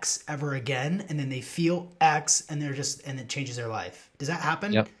X ever again, and then they feel X, and it changes their life. Does that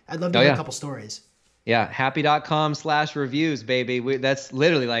happen? Yep. I'd love to hear a couple stories. Yeah, happy.com/reviews, baby. That's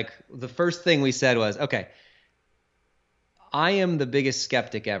literally like the first thing we said was, okay, I am the biggest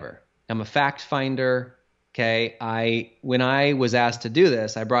skeptic ever. I'm a fact finder. Okay, when I was asked to do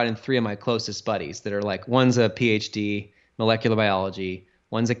this, I brought in 3 of my closest buddies that are like, one's a PhD, molecular biology,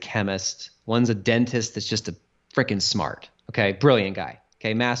 one's a chemist, one's a dentist that's just a freaking smart. Okay, brilliant guy.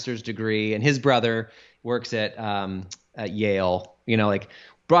 Okay, master's degree, and his brother works at Yale. like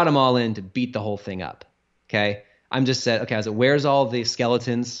brought them all in to beat the whole thing up. Okay. I'm just said, okay, I was like, where's all the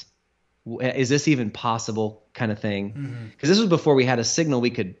skeletons? Is this even possible kind of thing? Because this was before we had a signal we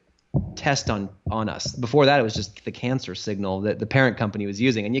could test on us. Before that, it was just the cancer signal that the parent company was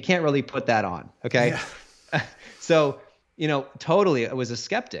using, and you can't really put that on. Okay. Yeah. So, totally, I was a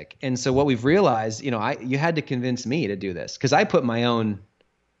skeptic. And so what we've realized, you had to convince me to do this, because I put my own,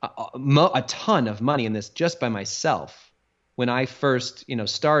 a ton of money in this just by myself when I first,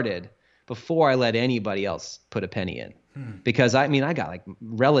 started, before I let anybody else put a penny in. Because I got like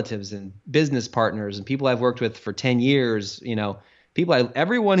relatives and business partners and people I've worked with for 10 years,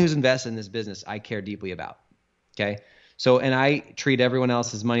 everyone who's invested in this business, I care deeply about. Okay. So, and I treat everyone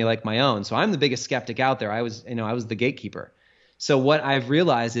else's money like my own. So I'm the biggest skeptic out there. I was the gatekeeper. So what I've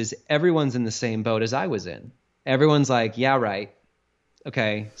realized is everyone's in the same boat as I was in. Everyone's like, yeah, right.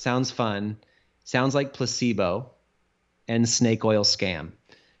 Okay. Sounds fun. Sounds like placebo and snake oil scam.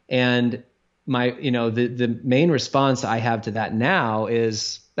 And the main response I have to that now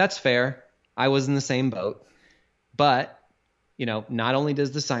is, that's fair. I was in the same boat, but not only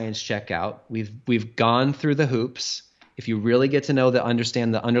does the science check out, we've gone through the hoops. If you really get to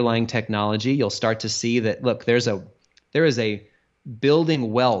understand the underlying technology, you'll start to see that, look, there is a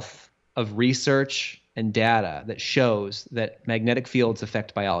building wealth of research and data that shows that magnetic fields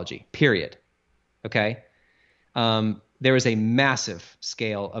affect biology, period. Okay. There is a massive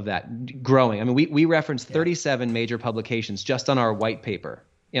scale of that growing. I mean, we reference 37 major publications just on our white paper,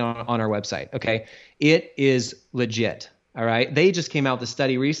 on our website. Okay. It is legit. All right. They just came out with a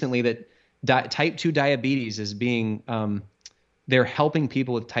study recently that type 2 diabetes is being, they're helping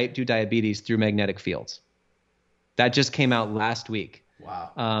people with type 2 diabetes through magnetic fields. That just came out last week.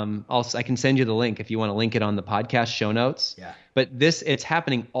 Wow. Also, I can send you the link if you want to link it on the podcast show notes. Yeah. But it's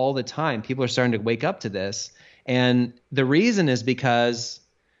happening all the time. People are starting to wake up to this. And the reason is because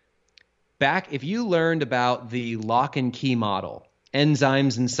if you learned about the lock and key model,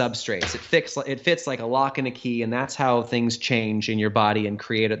 enzymes and substrates, it fits like a lock and a key, and that's how things change in your body and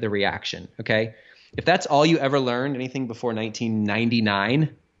create the reaction. Okay. If that's all you ever learned, anything before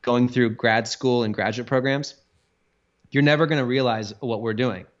 1999, going through grad school and graduate programs, you're never going to realize what we're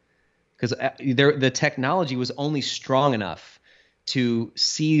doing, because the technology was only strong enough to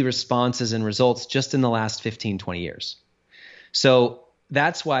see responses and results just in the last 15, 20 years. So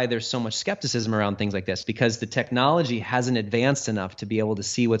that's why there's so much skepticism around things like this, because the technology hasn't advanced enough to be able to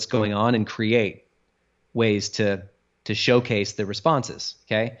see what's going on and create ways to showcase the responses.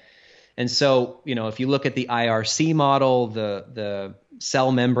 Okay. And so, if you look at the IRC model, the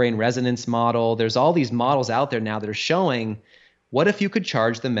cell membrane resonance model, there's all these models out there now that are showing, what if you could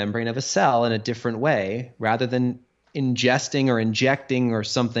charge the membrane of a cell in a different way rather than ingesting or injecting or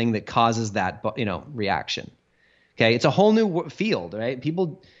something that causes that, reaction. Okay. It's a whole new field, right?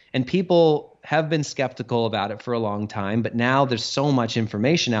 People have been skeptical about it for a long time, but now there's so much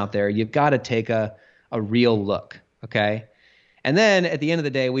information out there. You've got to take a real look. Okay. And then at the end of the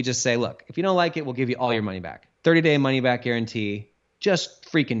day, we just say, look, if you don't like it, we'll give you all your money back. 30-day money back guarantee. Just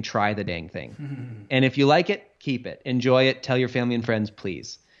freaking try the dang thing. And if you like it, keep it, enjoy it. Tell your family and friends,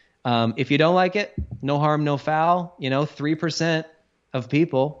 please. If you don't like it, no harm, no foul. 3% of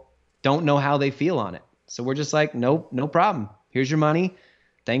people don't know how they feel on it. So we're just like, nope, no problem. Here's your money.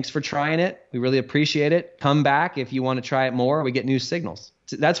 Thanks for trying it. We really appreciate it. Come back if you want to try it more. We get new signals.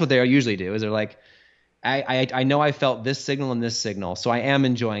 That's what they usually do, is they're like, I know I felt this signal and this signal, so I am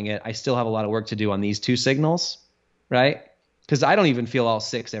enjoying it. I still have a lot of work to do on these two signals, right? Because I don't even feel all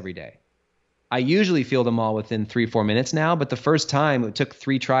 6 every day. I usually feel them all within 3-4 minutes now, but the first time it took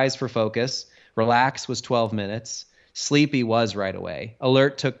 3 tries for focus. Relax was 12 minutes. Sleepy was right away.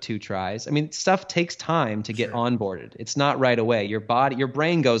 Alert took 2 tries. I mean, stuff takes time to get onboarded. It's not right away. Your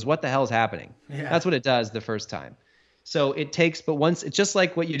brain goes, what the hell is happening? Yeah. That's what it does the first time. So it takes, but once, it's just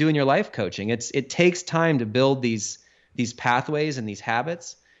like what you do in your life coaching. It takes time to build these pathways and these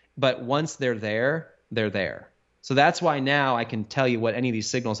habits, but once they're there, they're there. So that's why now I can tell you what any of these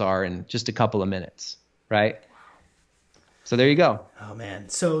signals are in just a couple of minutes, right? So there you go. Oh man.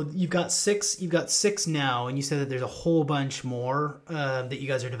 So you've got 6 now, and you said that there's a whole bunch more that you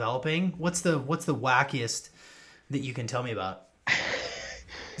guys are developing. What's the wackiest that you can tell me about?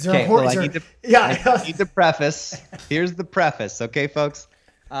 I need the preface. Here's the preface. Okay, folks.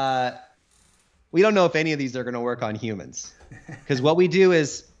 We don't know if any of these are going to work on humans, because what we do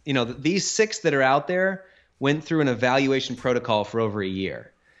is, these 6 that are out there went through an evaluation protocol for over a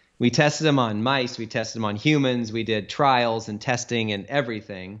year. We tested them on mice. We tested them on humans. We did trials and testing and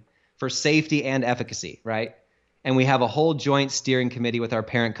everything for safety and efficacy, right? And we have a whole joint steering committee with our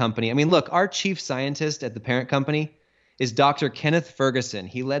parent company. I mean, look, our chief scientist at the parent company is Dr. Kenneth Ferguson.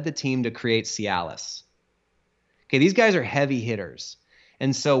 He led the team to create Cialis. Okay, these guys are heavy hitters.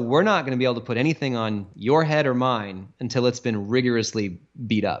 And so we're not going to be able to put anything on your head or mine until it's been rigorously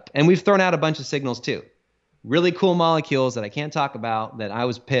beat up. And we've thrown out a bunch of signals too. Really cool molecules that I can't talk about that I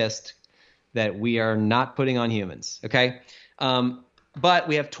was pissed that we are not putting on humans, okay? But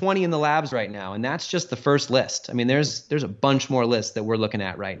we have 20 in the labs right now, and that's just the first list. I mean, there's a bunch more lists that we're looking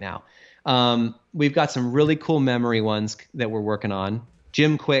at right now. We've got some really cool memory ones that we're working on.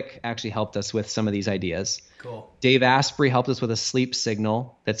 Jim Quick actually helped us with some of these ideas. Cool. Dave Asprey helped us with a sleep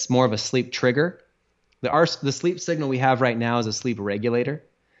signal that's more of a sleep trigger. The sleep signal we have right now is a sleep regulator.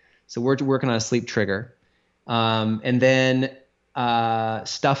 So we're working on a sleep trigger. And then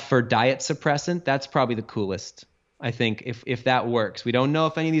stuff for diet suppressant, that's probably the coolest, I think, if that works. We don't know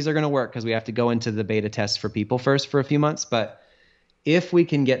if any of these are going to work because we have to go into the beta test for people first for a few months. But if we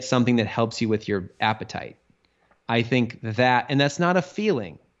can get something that helps you with your appetite, I think that, and that's not a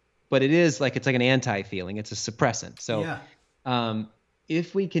feeling, but it's like an anti-feeling. It's a suppressant. So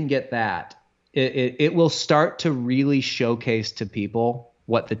if we can get that, it will start to really showcase to people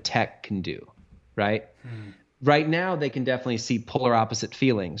what the tech can do, right? Right now, they can definitely see polar opposite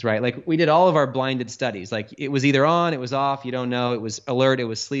feelings, right? Like we did all of our blinded studies. Like it was either on, it was off, you don't know. It was alert, it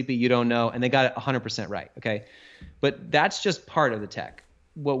was sleepy, you don't know. And they got it 100% right, okay? But that's just part of the tech.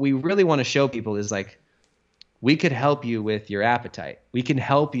 What we really want to show people is like, we could help you with your appetite. We can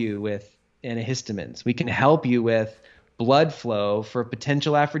help you with antihistamines. We can help you with blood flow for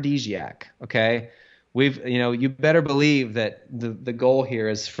potential aphrodisiac, okay? You better believe that the goal here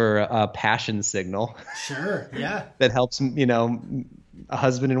is for a passion signal. Sure, yeah. that helps, a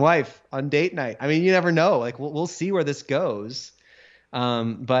husband and wife on date night. I mean, you never know. Like we'll see where this goes.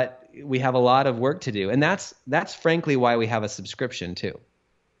 But we have a lot of work to do. And that's frankly why we have a subscription too.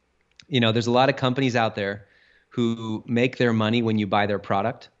 There's a lot of companies out there who make their money when you buy their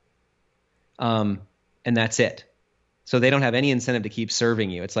product. And that's it. So they don't have any incentive to keep serving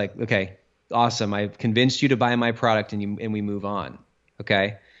you. It's like, okay, awesome. I've convinced you to buy my product and we move on.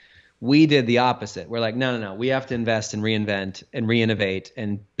 Okay. We did the opposite. We're like, no. We have to invest and reinvent and reinnovate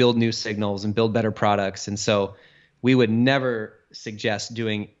and build new signals and build better products. And so we would never suggest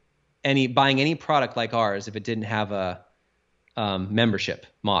buying any product like ours if it didn't have a membership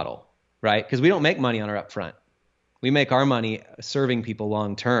model, right? Because we don't make money on our upfront. We make our money serving people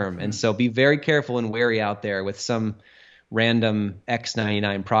long term. And so be very careful and wary out there with some random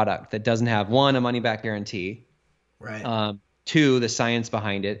X99 product that doesn't have, one, a money back guarantee, right? Two, the science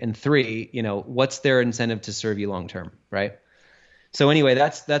behind it, and three, what's their incentive to serve you long term, right? So anyway,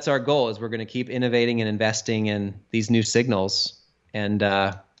 that's our goal, is we're going to keep innovating and investing in these new signals, and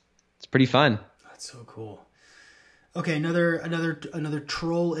it's pretty fun. That's so cool. Okay, another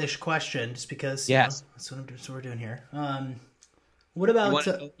troll-ish question, just because yes, that's what we're doing here. What about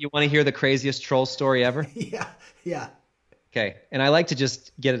you want to hear the craziest troll story ever? Yeah. Okay, and I like to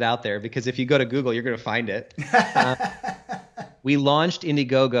just get it out there because if you go to Google, you're going to find it. We launched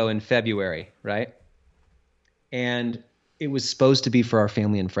Indiegogo in February, right? And it was supposed to be for our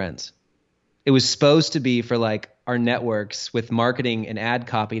family and friends. It was supposed to be for like our networks with marketing and ad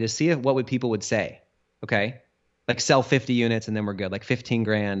copy to see what people would say. Okay, like sell 50 units and then we're good. Like 15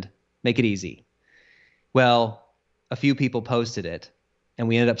 grand, make it easy. Well, a few people posted it, and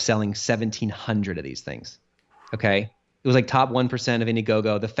we ended up selling 1,700 of these things. Okay. It was like top 1% of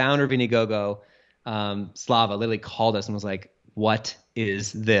Indiegogo. The founder of Indiegogo, Slava, literally called us and was like, what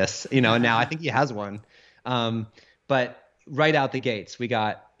is this? And now I think he has one. But right out the gates, we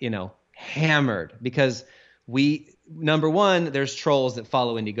got, hammered because number one, there's trolls that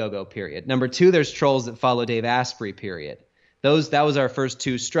follow Indiegogo, period. Number two, there's trolls that follow Dave Asprey, period. That was our first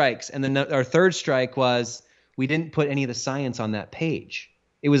two strikes. And then our third strike was we didn't put any of the science on that page.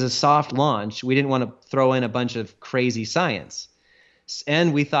 It was a soft launch. We didn't want to throw in a bunch of crazy science.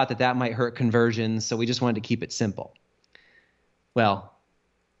 And we thought that might hurt conversions, so we just wanted to keep it simple. Well,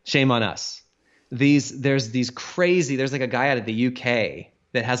 shame on us. There's like a guy out of the UK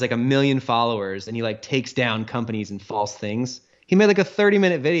that has like 1 million followers, and he like takes down companies and false things. He made like a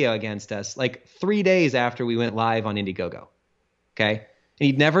 30-minute video against us like 3 days after we went live on Indiegogo. Okay? And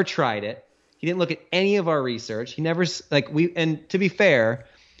he'd never tried it. He didn't look at any of our research. He never and to be fair,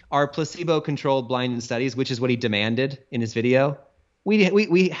 our placebo-controlled blinded studies, which is what he demanded in his video,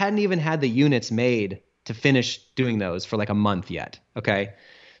 we hadn't even had the units made to finish doing those for like a month yet. Okay,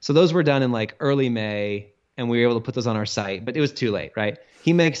 so those were done in like early May, and we were able to put those on our site, but it was too late, right?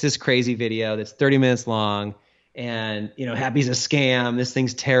 He makes this crazy video that's 30 minutes long, and Happy's a scam. This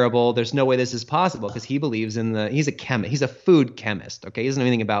thing's terrible. There's no way this is possible because he believes he's a chemist. He's a food chemist. Okay, he doesn't know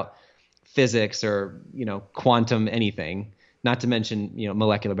anything about physics or, quantum anything, not to mention,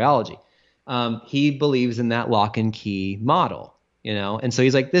 molecular biology. He believes in that lock and key model, and so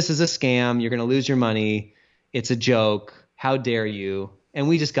he's like, this is a scam. You're going to lose your money. It's a joke. How dare you? And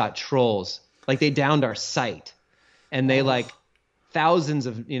we just got trolls. Like, they downed our site, and they thousands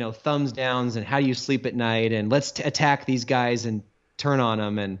of, thumbs downs, and how do you sleep at night, and let's attack these guys and turn on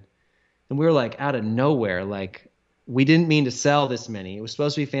them. And we were like, out of nowhere, like, we didn't mean to sell this many. It was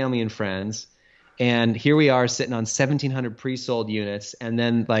supposed to be family and friends. And here we are sitting on 1,700 pre-sold units. And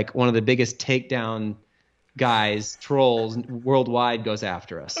then, like, one of the biggest takedown guys, trolls worldwide, goes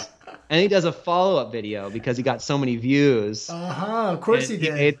after us. And he does a follow-up video because he got so many views. Of course he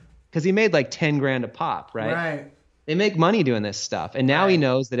did. Because he made like 10 grand a pop, right? Right. They make money doing this stuff. And now he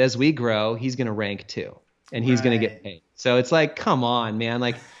knows that as we grow, he's going to rank too. And he's going to get paid. So it's like, come on, man.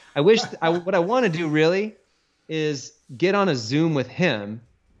 Like, I wish what I want to do really is get on a Zoom with him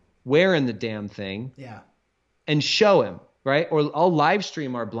wearing the damn thing. Yeah. And show him, right? Or I'll live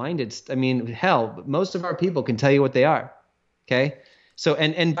stream our blinded. I mean, hell, most of our people can tell you what they are. Okay. So,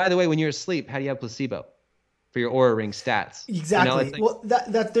 and by the way, when you're asleep, how do you have placebo for your Oura Ring stats? Exactly. Well,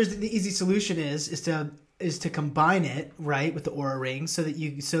 that there's the easy solution is to combine it, right, with the Oura Ring so that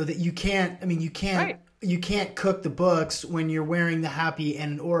you can't, I mean, you can't cook the books when you're wearing the Happy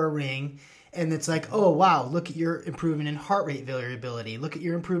and an Oura Ring. And it's like, oh, wow, look at your improvement in heart rate variability. Look at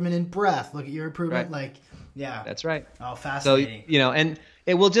your improvement in breath. Look at your improvement. Right. Yeah. That's right. Oh, fascinating. So, and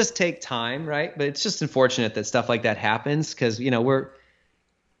it will just take time, right? But it's just unfortunate that stuff like that happens because,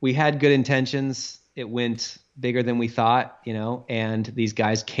 we had good intentions. It went bigger than we thought, and these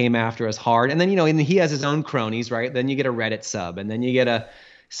guys came after us hard. And then, and he has his own cronies, right? Then you get a Reddit sub, and then you get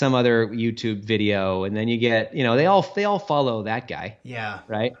some other YouTube video, and then you get, they all follow that guy. Yeah.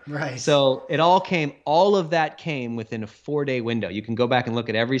 Right. Right. So all of that came within a 4-day window. You can go back and look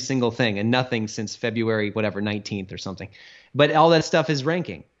at every single thing, and nothing since February, 19th or something, but all that stuff is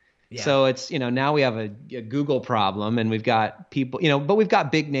ranking. Yeah. So it's, now we have a Google problem, and we've got people, but we've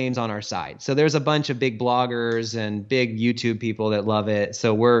got big names on our side. So there's a bunch of big bloggers and big YouTube people that love it.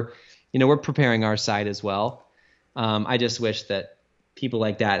 So we're preparing our site as well. I just wish that people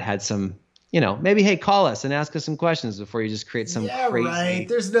like that had some, maybe, hey, call us and ask us some questions before you just create some crazy. Right.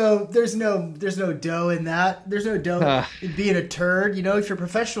 There's no dough in that. There's no dough in being a turd. If you're a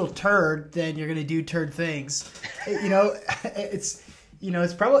professional turd, then you're going to do turd things. It's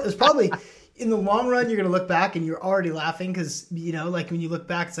probably in the long run, you're going to look back and you're already laughing because, like when you look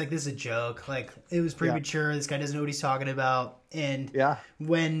back, it's like, this is a joke. Like, it was premature. Yeah. This guy doesn't know what he's talking about. And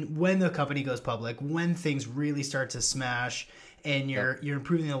when the company goes public, when things really start to smash and you're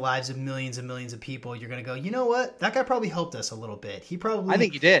improving the lives of millions and millions of people, you're going to go, you know what? That guy probably helped us a little bit. I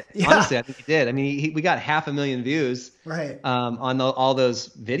think he did. Yeah. Honestly, I think he did. I mean, we got 500,000 views on all those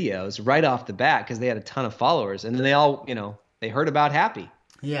videos right off the bat because they had a ton of followers. And then they all, they heard about Happy.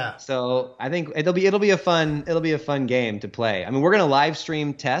 Yeah. So I think it'll be a fun game to play. I mean, we're going to live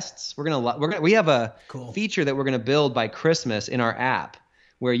stream tests. We have a feature that we're going to build by Christmas in our app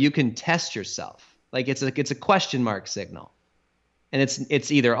where you can test yourself. Like, it's a question mark signal. And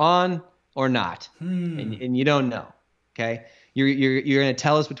it's either on or not. And you don't know. Okay? You're going to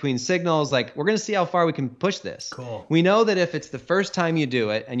tell us between signals. Like, we're going to see how far we can push this. Cool. We know that if it's the first time you do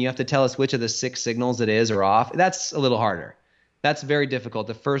it and you have to tell us which of the 6 signals it is or off, that's a little harder. That's very difficult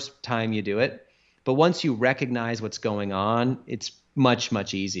the first time you do it. But once you recognize what's going on, it's much,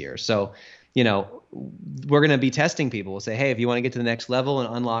 much easier. So, we're going to be testing people. We'll say, hey, if you want to get to the next level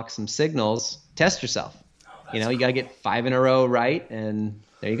and unlock some signals, test yourself. You got to get 5 in a row right, and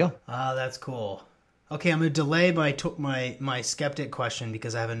there you go. Oh, that's cool. Okay, I'm going to delay my skeptic question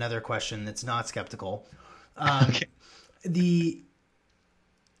because I have another question that's not skeptical. Okay.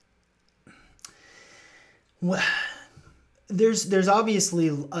 There's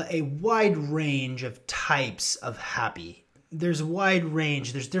obviously a wide range of types of Happy. There's a wide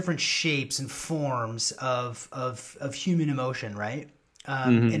range. There's different shapes and forms of human emotion, right?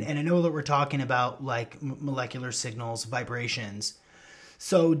 And I know that we're talking about like molecular signals, vibrations.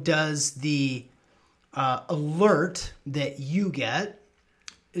 So does the alert that you get,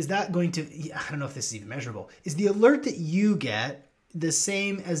 is that going to, I don't know if this is even measurable, is the alert that you get the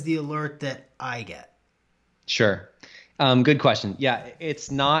same as the alert that I get? Sure. Good question. Yeah,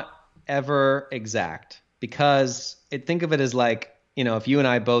 it's not ever exact because think of it as like, if you and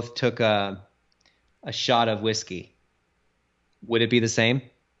I both took a shot of whiskey, would it be the same?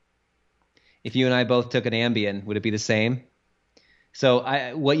 If you and I both took an Ambien, would it be the same? So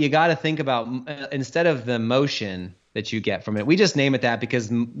what you got to think about, instead of the motion that you get from it, we just name it that because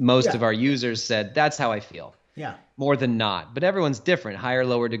most of our users said, that's how I feel. Yeah. More than not. But everyone's different, higher,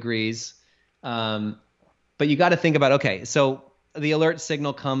 lower degrees. But you got to think about, okay, so the alert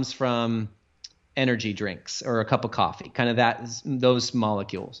signal comes from energy drinks or a cup of coffee, kind of those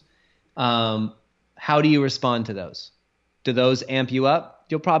molecules. How do you respond to those? Do those amp you up?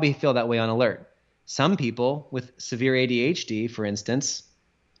 You'll probably feel that way on alert. Some people with severe ADHD, for instance,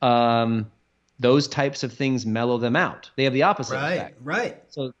 those types of things mellow them out. They have the opposite effect. Right.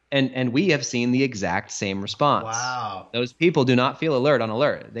 So, and we have seen the exact same response. Wow. Those people do not feel alert on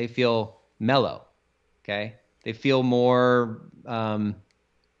alert. They feel mellow. Okay. They feel more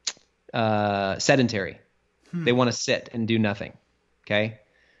sedentary. They want to sit and do nothing. Okay.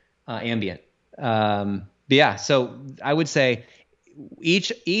 Ambient. But yeah, so I would say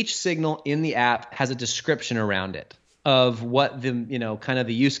each signal in the app has a description around it of what the, kind of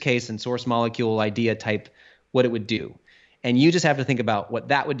the use case and source molecule idea type, what it would do. And you just have to think about what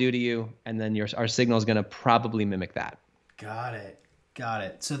that would do to you. And then our signal is going to probably mimic that. Got it.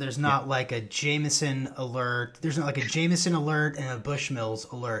 So there's not like a Jameson alert. There's not like a Jameson alert and a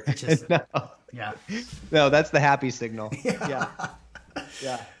Bushmills alert. It's just, No. Yeah. No, that's the happy signal. Yeah.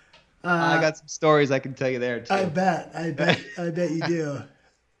 I got some stories I can tell you there too. I bet you do.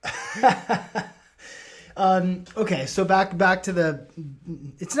 Okay, so back to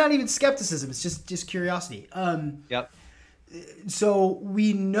it's not even skepticism, it's just curiosity. Yep. So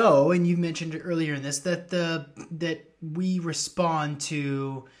we know, and you mentioned earlier in this, that we respond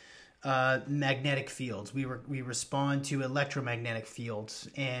to magnetic fields. We respond to electromagnetic fields.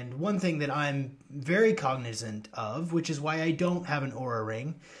 And one thing that I'm very cognizant of, which is why I don't have an Oura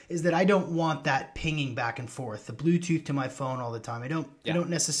Ring, is that I don't want that pinging back and forth, the Bluetooth to my phone all the time. I don't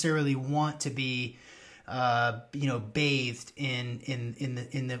necessarily want to be bathed in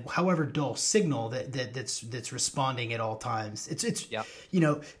the however dull signal that's responding at all times. Yep.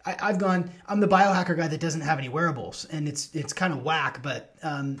 I'm the biohacker guy that doesn't have any wearables, and it's kind of whack, but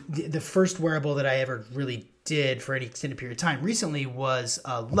the first wearable that I ever really did for any extended period of time recently was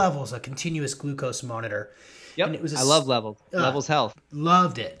Levels, a continuous glucose monitor. Yep. And it was I love Levels. Levels Health.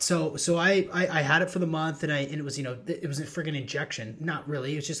 Loved it. So I had it for the month, and it was it was a friggin' injection. Not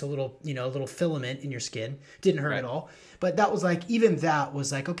really. It was just a little filament in your skin. Didn't hurt at all. But that was like, even that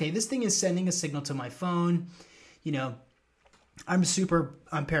was like, okay, this thing is sending a signal to my phone. I'm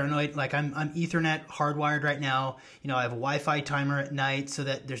paranoid. Like I'm Ethernet hardwired right now. I have a Wi-Fi timer at night so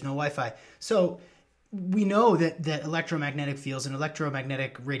that there's no Wi-Fi. So we know that electromagnetic fields and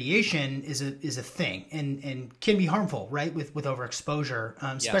electromagnetic radiation is a thing and can be harmful, right? With overexposure,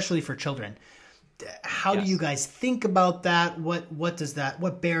 especially for children. How do you guys think about that?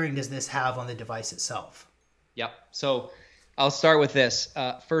 What bearing does this have on the device itself? Yep. So I'll start with this.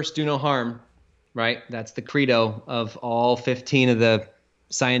 First, do no harm, right? That's the credo of all 15 of the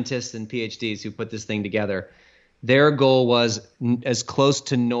scientists and PhDs who put this thing together. Their goal was as close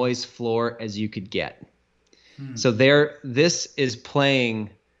to noise floor as you could get. So this is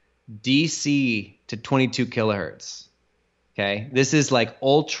playing DC to 22 kilohertz. Okay. This is like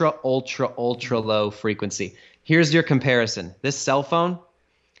ultra low frequency. Here's your comparison. This cell phone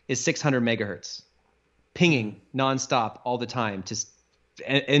is 600 megahertz, pinging nonstop all the time to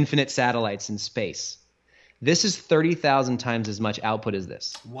infinite satellites in space. This is 30,000 times as much output as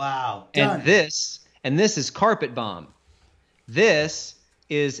this. Wow. Done. And this is carpet bomb. This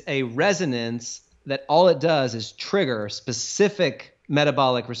is a resonance that all it does is trigger specific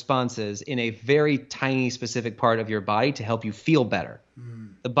metabolic responses in a very tiny specific part of your body to help you feel better.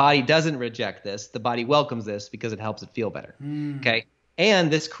 The body doesn't reject this. The body welcomes this because it helps it feel better. Okay. And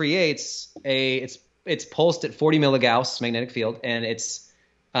this creates it's pulsed at 40 milligauss magnetic field, and it's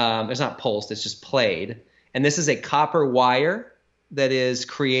not pulsed, it's just played. And this is a copper wire that is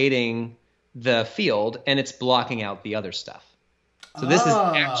creating the field, and it's blocking out the other stuff. So this is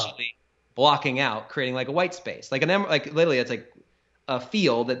actually blocking out, creating like a white space, like literally it's like a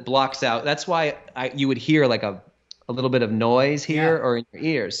field that blocks out. That's why you would hear like a little bit of noise here or in your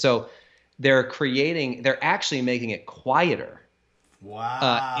ears. So they're actually making it quieter.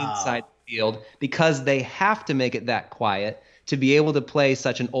 Wow. Inside the field, because they have to make it that quiet to be able to play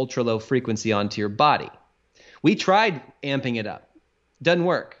such an ultra low frequency onto your body. We tried amping it up. Doesn't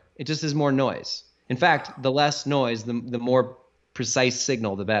work. It just is more noise. In fact, the less noise, the more precise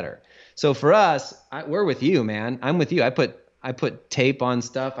signal, the better. So for us, we're with you, man. I'm with you. I put tape on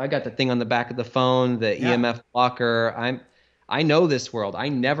stuff. I got the thing on the back of the phone, the EMF blocker. I know this world. I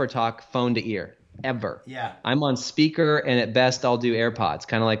never talk phone to ear, ever. Yeah. I'm on speaker, and at best I'll do AirPods,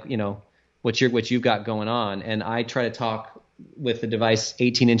 kind of like, what you've got going on. And I try to talk with the device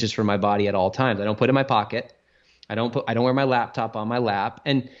 18 inches from my body at all times. I don't put it in my pocket. I don't wear my laptop on my lap.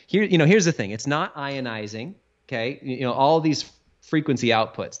 And here's the thing. It's not ionizing. Okay. All these frequency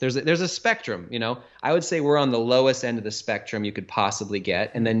outputs. There's a spectrum, you know. I would say we're on the lowest end of the spectrum you could possibly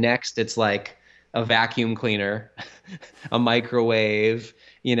get, and then next it's like a vacuum cleaner, a microwave,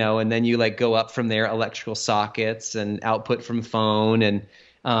 you know, and then you like go up from there, electrical sockets and output from phone, and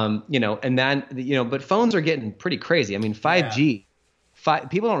you know, and then you know, but phones are getting pretty crazy. I mean, 5G,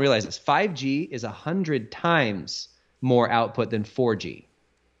 people don't realize this. 5G is 100 times more output than 4G.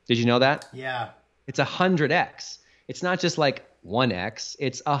 Did you know that? Yeah. It's 100x. It's not just like 1x,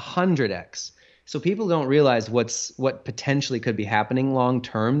 it's 100x. So people don't realize what potentially could be happening long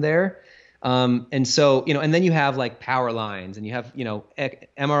term there. And so, you know, and then you have like power lines, and you have, you know,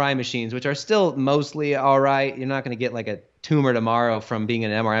 MRI machines, which are still mostly all right. You're not going to get like a tumor tomorrow from being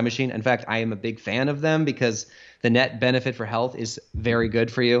in an MRI machine. In fact, I am a big fan of them because the net benefit for health is very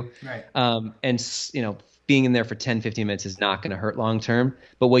good for you. Right. And, you know, being in there for 10, 15 minutes is not going to hurt long term.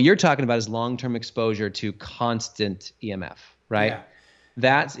 But what you're talking about is long-term exposure to constant EMF, right? Yeah.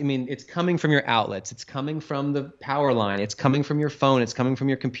 That's, I mean, it's coming from your outlets. It's coming from the power line. It's coming from your phone. It's coming from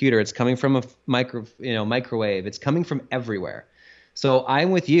your computer. It's coming from a microwave. It's coming from everywhere. So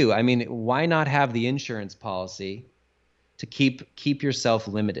I'm with you. I mean, why not have the insurance policy to keep yourself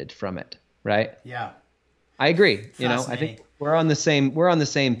limited from it, right? Yeah. I agree. You know, I think we're on the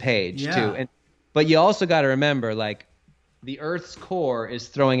same page too. But you also got to remember, like, the Earth's core is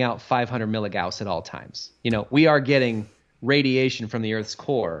throwing out 500 milligauss at all times. You know, we are getting radiation from the Earth's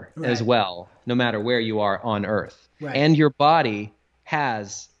core as well, no matter where you are on Earth. Right. And your body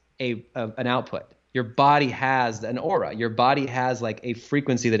has an output. Your body has an aura. Your body has like a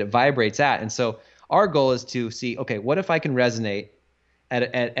frequency that it vibrates at. And so our goal is to see, okay, what if I can resonate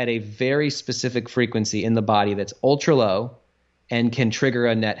at a very specific frequency in the body that's ultra low and can trigger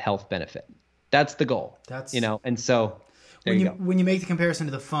a net health benefit? That's the goal. That's, you know, and so when you make the comparison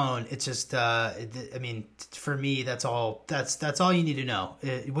to the phone, it's just, I mean, for me, that's all you need to know.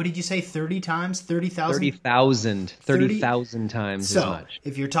 What did you say? 30 times, 30,000 times so, as much.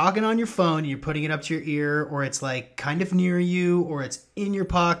 If you're talking on your phone, and you're putting it up to your ear, or it's like kind of near you, or it's in your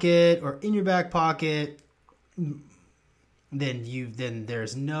pocket or in your back pocket, then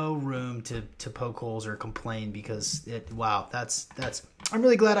there's no room to poke holes or complain, because that's I'm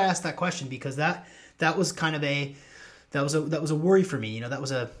really glad I asked that question, because that was kind of that was a worry for me. You know, that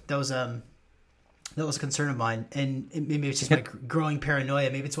was a concern of mine, and maybe it's just my growing paranoia.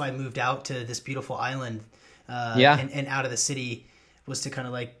 Maybe it's why I moved out to this beautiful island, and out of the city, was to kind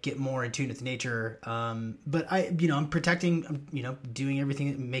of like get more in tune with nature. But I'm protecting, doing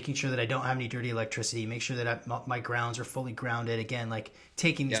everything, making sure that I don't have any dirty electricity, make sure that my grounds are fully grounded. Again, like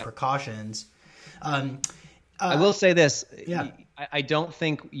taking these precautions. I will say this. Yeah. I don't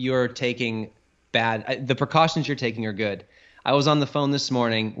think you're taking the precautions you're taking are good. I was on the phone this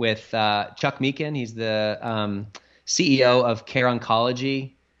morning with Chuck Meekin. He's the CEO of Care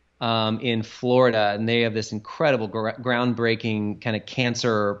Oncology in Florida, and they have this incredible groundbreaking kind of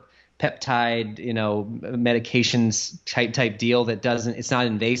cancer peptide, medications type deal that it's not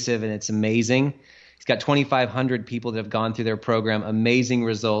invasive, and it's amazing. He's got 2,500 people that have gone through their program, amazing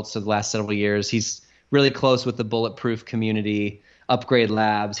results of the last several years. He's really close with the Bulletproof community, Upgrade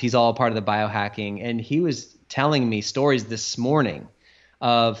Labs. He's all part of the biohacking. And he was telling me stories this morning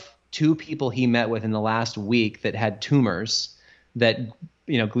of 2 people he met with in the last week that had tumors that,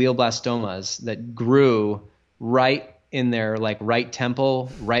 glioblastomas that grew right in their right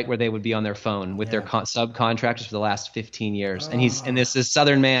temple, right where they would be on their phone with their subcontractors for the last 15 years. And this is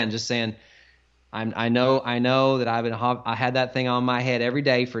Southern man just saying, I know that I had that thing on my head every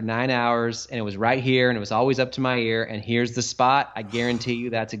day for 9 hours, and it was right here, and it was always up to my ear, and here's the spot. I guarantee you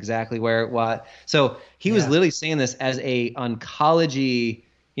that's exactly where it was. So he was literally saying this as a oncology,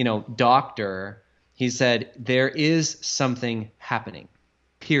 doctor. He said, there is something happening,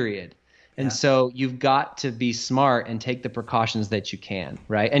 period. And so you've got to be smart and take the precautions that you can,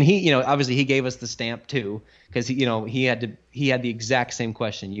 right? And he, obviously he gave us the stamp too, because he had the exact same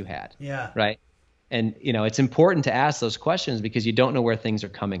question you had. Yeah. Right. And, it's important to ask those questions because you don't know where things are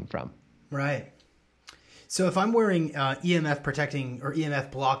coming from. Right. So if I'm wearing EMF protecting or EMF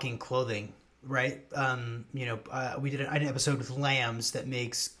blocking clothing, right? We did an episode with Lambs that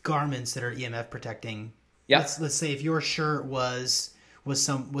makes garments that are EMF protecting. Yeah. Let's say if your shirt was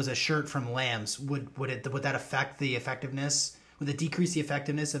a shirt from Lambs, would that affect the effectiveness? Would it decrease the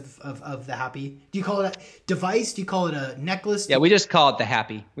effectiveness of the Happy? Do you call it a device? Do you call it a necklace? Yeah, we just call it the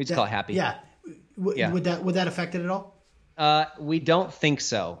Happy. We just call it Happy. Yeah. Would that affect it at all? We don't think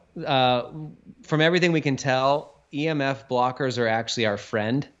so. From everything we can tell, EMF blockers are actually our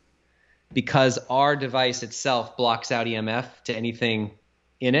friend because our device itself blocks out EMF to anything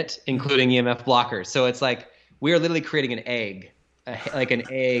in it, including EMF blockers. So it's like we are literally creating an egg, like an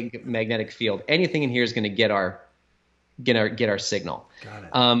egg magnetic field. Anything in here is going to get our signal.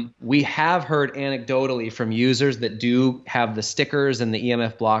 Got it. We have heard anecdotally from users that do have the stickers and the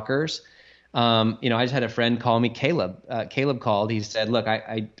EMF blockers. I just had a friend call me, Caleb. Caleb called. He said, "Look,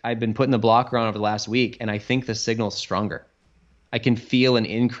 I've been putting the blocker on over the last week, and I think the signal's stronger. I can feel an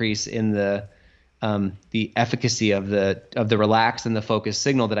increase in the efficacy of the relaxed and the focused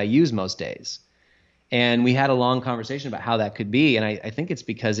signal that I use most days." And we had a long conversation about how that could be. And I think it's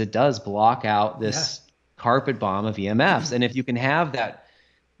because it does block out this carpet bomb of EMFs. And if you can have that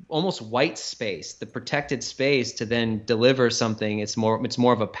almost white space, the protected space to then deliver something, it's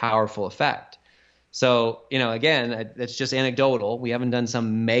more of a powerful effect. So, again, that's just anecdotal. We haven't done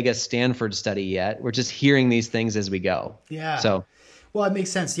some mega Stanford study yet. We're just hearing these things as we go. Yeah. So, well, it makes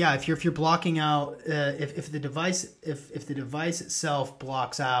sense. Yeah. If you're blocking out, if the device itself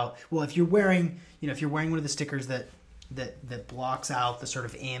blocks out, well, if you're wearing one of the stickers that blocks out the sort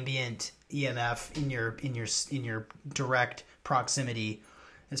of ambient EMF in your direct proximity,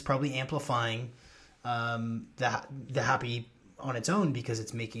 it's probably amplifying the happy on its own because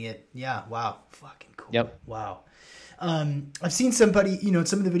it's making it. Yeah. Wow. Fucking cool. Yep. Wow. I've seen somebody, in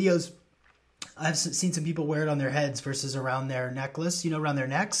some of the videos, I've seen some people wear it on their heads versus around their necklace, around their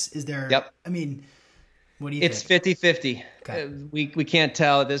necks. Is there, Yep. I mean, what do you think? It's 50-50. Okay. We can't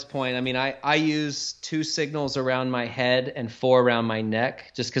tell at this point. I mean, I use 2 signals around my head and 4 around my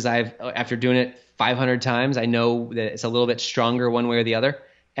neck just because after doing it 500 times, I know that it's a little bit stronger one way or the other.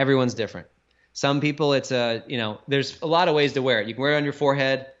 Everyone's different. Some people, there's a lot of ways to wear it. You can wear it on your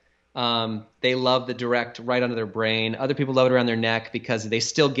forehead. They love the direct right under their brain. Other people love it around their neck because they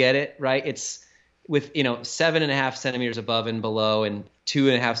still get it, right? It's with, 7.5 centimeters above and below and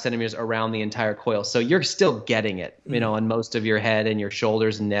 2.5 centimeters around the entire coil. So you're still getting it, on most of your head and your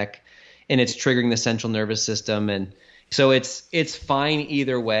shoulders and neck, and it's triggering the central nervous system. And so it's fine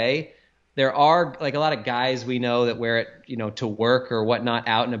either way. There are like a lot of guys we know that wear it, to work or whatnot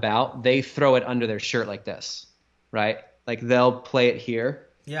out and about. They throw it under their shirt like this, right? Like they'll play it here.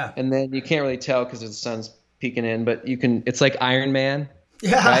 Yeah. And then you can't really tell because the sun's peeking in, but it's like Iron Man.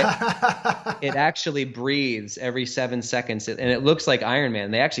 Yeah. Right? It actually breathes every 7 seconds, and it looks like Iron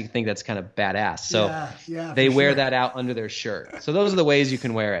Man. They actually think that's kind of badass. So they wear that out under their shirt. So those are the ways you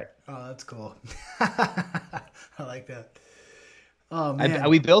can wear it. Oh, that's cool. I like that. Oh man,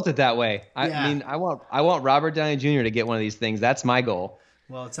 we built it that way. I mean, I want Robert Downey Jr. to get one of these things. That's my goal.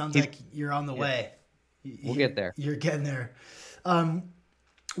 Well, it sounds like you're on the way. We'll get there. You're getting there.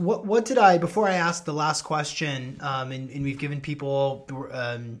 What did I, before I ask the last question, and we've given people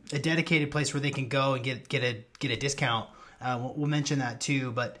a dedicated place where they can go and get a discount. We'll mention that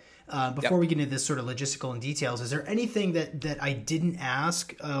too. But before we get into this sort of logistical and details, is there anything that I didn't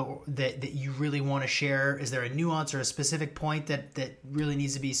ask that you really want to share? Is there a nuance or a specific point that really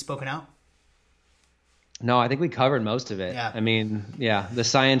needs to be spoken out? No, I think we covered most of it. Yeah. I mean, the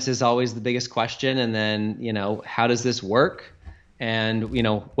science is always the biggest question. And then, how does this work? And,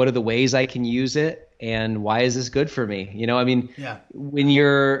 what are the ways I can use it? And why is this good for me? When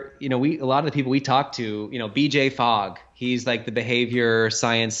you're, a lot of the people we talk to, BJ Fogg, he's like the behavior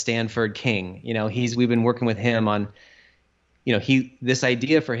science Stanford king. We've been working with him on, this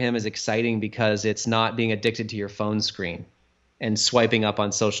idea for him is exciting because it's not being addicted to your phone screen and swiping up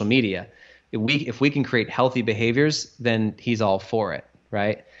on social media. If we can create healthy behaviors, then he's all for it,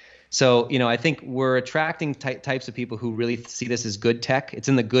 right? So, I think we're attracting types of people who really see this as good tech. It's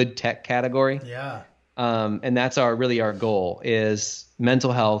in the good tech category. Yeah. And that's really our goal is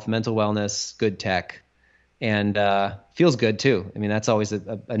mental health, mental wellness, good tech, and feels good too. I mean, that's always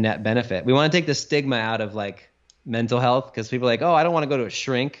a net benefit. We want to take the stigma out of like mental health because people are like, oh, I don't want to go to a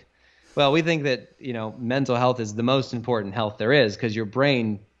shrink. Well, we think that, mental health is the most important health there is because your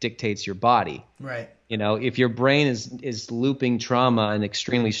brain dictates your body. Right. If your brain is looping trauma and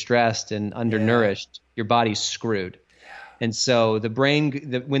extremely stressed and undernourished, your body's screwed. And so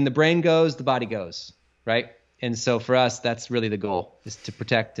when the brain goes, the body goes, right? And so for us, that's really the goal, is to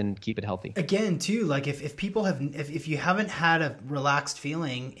protect and keep it healthy. Again, too, like if people if you haven't had a relaxed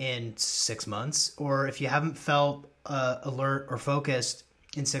feeling in 6 months, or if you haven't felt alert or focused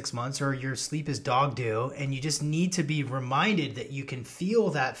in 6 months, or your sleep is dog do, and you just need to be reminded that you can feel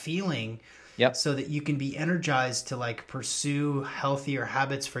that feeling. Yep. So that you can be energized to like pursue healthier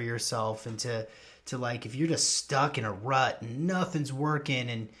habits for yourself, and to like, if you're just stuck in a rut and nothing's working,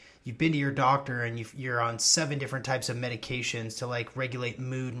 and you've been to your doctor and you're on 7 different types of medications to like regulate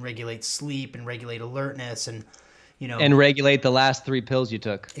mood and regulate sleep and regulate alertness and and regulate the last 3 pills you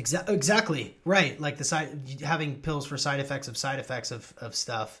took. Exactly right. Like having pills for side effects of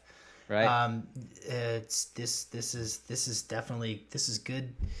stuff. Right. This is definitely, this is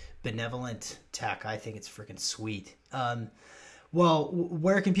good benevolent tech. I think it's freaking sweet. Well,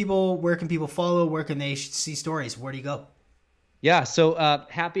 where can people follow? Where can they see stories? Where do you go? Yeah. So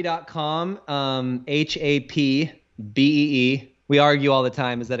happy.com, HAPBEE. We argue all the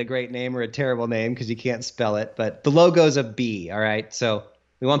time. Is that a great name or a terrible name? Because you can't spell it. But the logo's a B. All right. So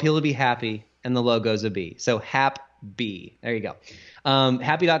we want people to be happy, and the logo's a B. So HAPB. There you go.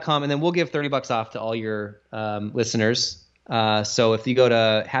 Happy.com. And then we'll give $30 off to all your listeners. So if you go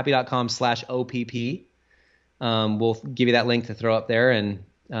to happy.com/OPP, we'll give you that link to throw up there and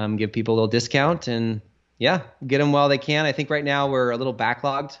give people a little discount. And yeah, get them while they can. I think right now we're a little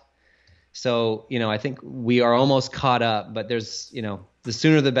backlogged. So, I think we are almost caught up, but there's, the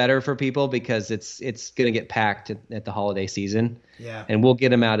sooner the better for people, because it's going to get packed at the holiday season. Yeah. And we'll get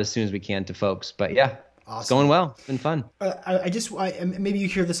them out as soon as we can to folks. But yeah, awesome. It's going well. It's been fun. Maybe you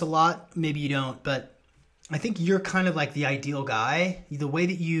hear this a lot, maybe you don't, but I think you're kind of like the ideal guy. The way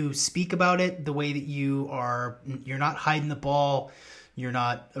that you speak about it, the way that you're not hiding the ball. You're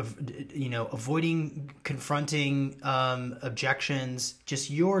not, avoiding confronting objections. Just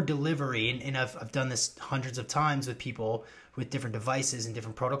your delivery, and I've done this hundreds of times with people with different devices and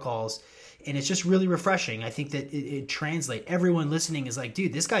different protocols, and it's just really refreshing. I think that it translates. Everyone listening is like,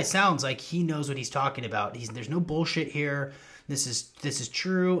 dude, this guy sounds like he knows what he's talking about. There's no bullshit here. This is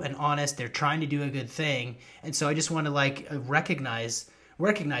true and honest. They're trying to do a good thing, and so I just want to recognize,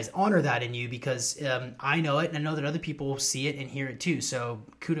 honor that in you, because I know it, and I know that other people see it and hear it too. So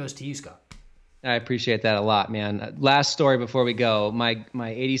kudos to you, Scott. I appreciate that a lot, man. Last story before we go. My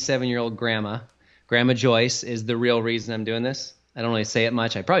 87-year-old grandma Joyce, is the real reason I'm doing this. I don't really say it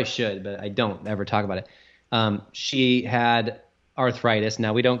much. I probably should, but I don't ever talk about it. She had arthritis.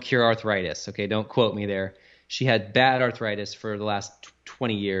 Now, we don't cure arthritis. Okay, don't quote me there. She had bad arthritis for the last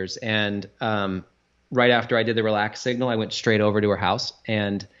 20 years, and right after I did the Relax Signal, I went straight over to her house,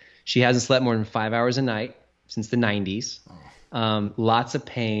 and she hasn't slept more than 5 hours a night since the 90s. Lots of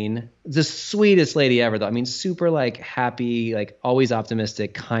pain. The sweetest lady ever, though. I mean, super happy, always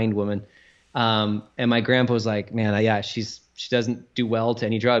optimistic, kind woman. And my grandpa was like, man, she doesn't do well to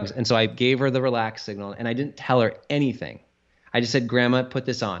any drugs. And so I gave her the Relax Signal, and I didn't tell her anything. I just said, Grandma, put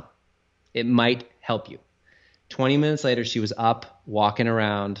this on. It might help you. 20 minutes later, she was up, walking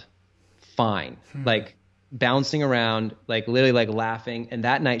around, fine, bouncing around, literally laughing. And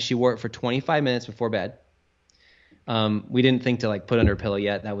that night she wore it for 25 minutes before bed. We didn't think to put under her pillow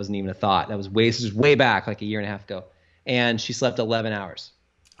yet. That wasn't even a thought. This was way back, a year and a half ago. And she slept 11 hours.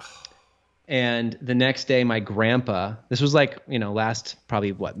 And the next day, my grandpa, this was last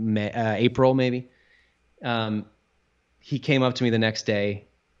probably April maybe. He came up to me the next day,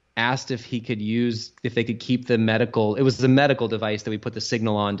 asked if they could keep it was the medical device that we put the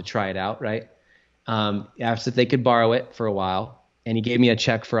signal on to try it out, right? Asked if they could borrow it for a while, and he gave me a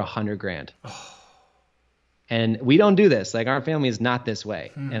check for $100,000. And we don't do this. Our family is not this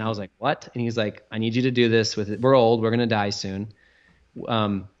way. And I was like, what? And he's like, I need you to do this with it. We're old. We're going to die soon.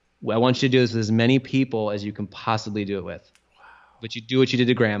 I want you to do this with as many people as you can possibly do it with. Wow. But you do what you did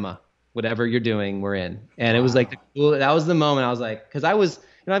to Grandma. Whatever you're doing, we're in. And it was that was the moment I was like, because I was,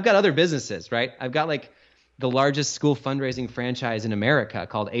 I've got other businesses, right? I've got the largest school fundraising franchise in America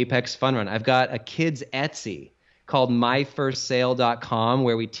called Apex Fun Run. I've got a kids Etsy called myfirstsale.com,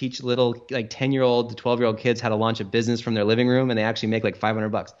 where we teach little 10-year-old to 12-year-old kids how to launch a business from their living room, and they actually make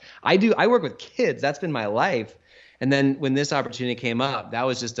 $500. I work with kids. That's been my life. And then when this opportunity came up, that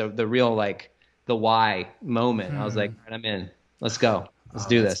was just the real the why moment. I was like, all right, I'm in. Let's go. Let's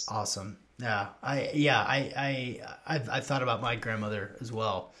do this. Awesome. Yeah. I've thought about my grandmother as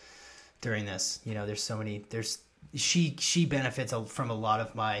well during this. There's so many. She benefits from a lot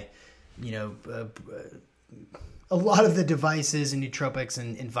of my, a lot of the devices and nootropics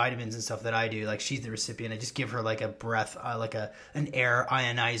and vitamins and stuff that I do. She's the recipient. I just give her a breath, an air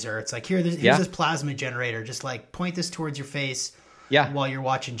ionizer. It's here's this plasma generator. Just point this towards your face. Yeah. While you're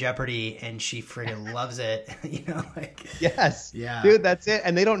watching Jeopardy, and she friggin' loves it. Yes. Yeah. Dude, that's it.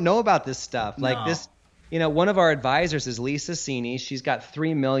 And they don't know about this stuff. No. This, one of our advisors is Lisa Cini. She's got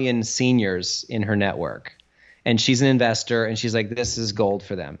 3 million seniors in her network, and she's an investor, and she's like, this is gold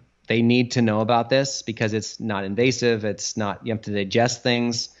for them. They need to know about this because it's not invasive. It's not, you have to digest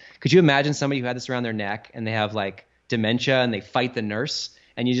things. Could you imagine somebody who had this around their neck and they have dementia and they fight the nurse,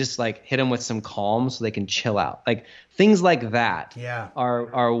 and you just hit them with some calm so they can chill out? Things like that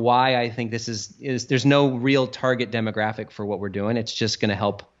are why I think this is there's no real target demographic for what we're doing. It's just going to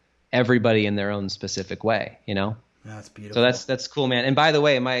help everybody in their own specific way, That's beautiful. So that's cool, man. And by the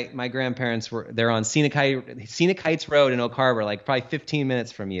way, my grandparents they're on Scenic Heights Road in Oak Harbor, like probably 15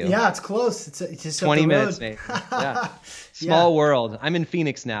 minutes from you. Yeah, it's close. It's just 20 up the minutes, road. maybe. Yeah. Small world. I'm in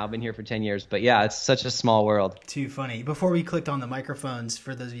Phoenix now. I've been here for 10 years, but yeah, it's such a small world. Too funny. Before we clicked on the microphones,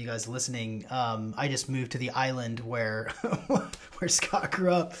 for those of you guys listening, I just moved to the island where where Scott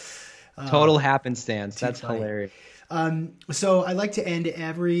grew up. Total happenstance. That's funny. hilarious. So I like to end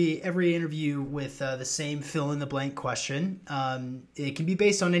every interview with the same fill in the blank question. It can be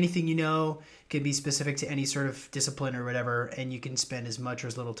based on anything you know. It can be specific to any sort of discipline or whatever, and you can spend as much or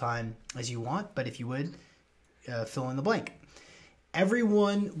as little time as you want. But if you would, fill in the blank.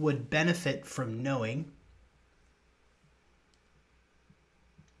 Everyone would benefit from knowing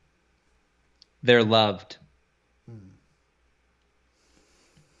They're loved.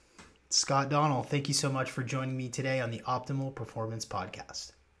 Scott Donnell, thank you so much for joining me today on the Optimal Performance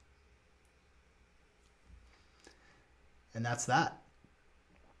Podcast. And that's that.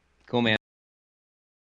 Cool, man.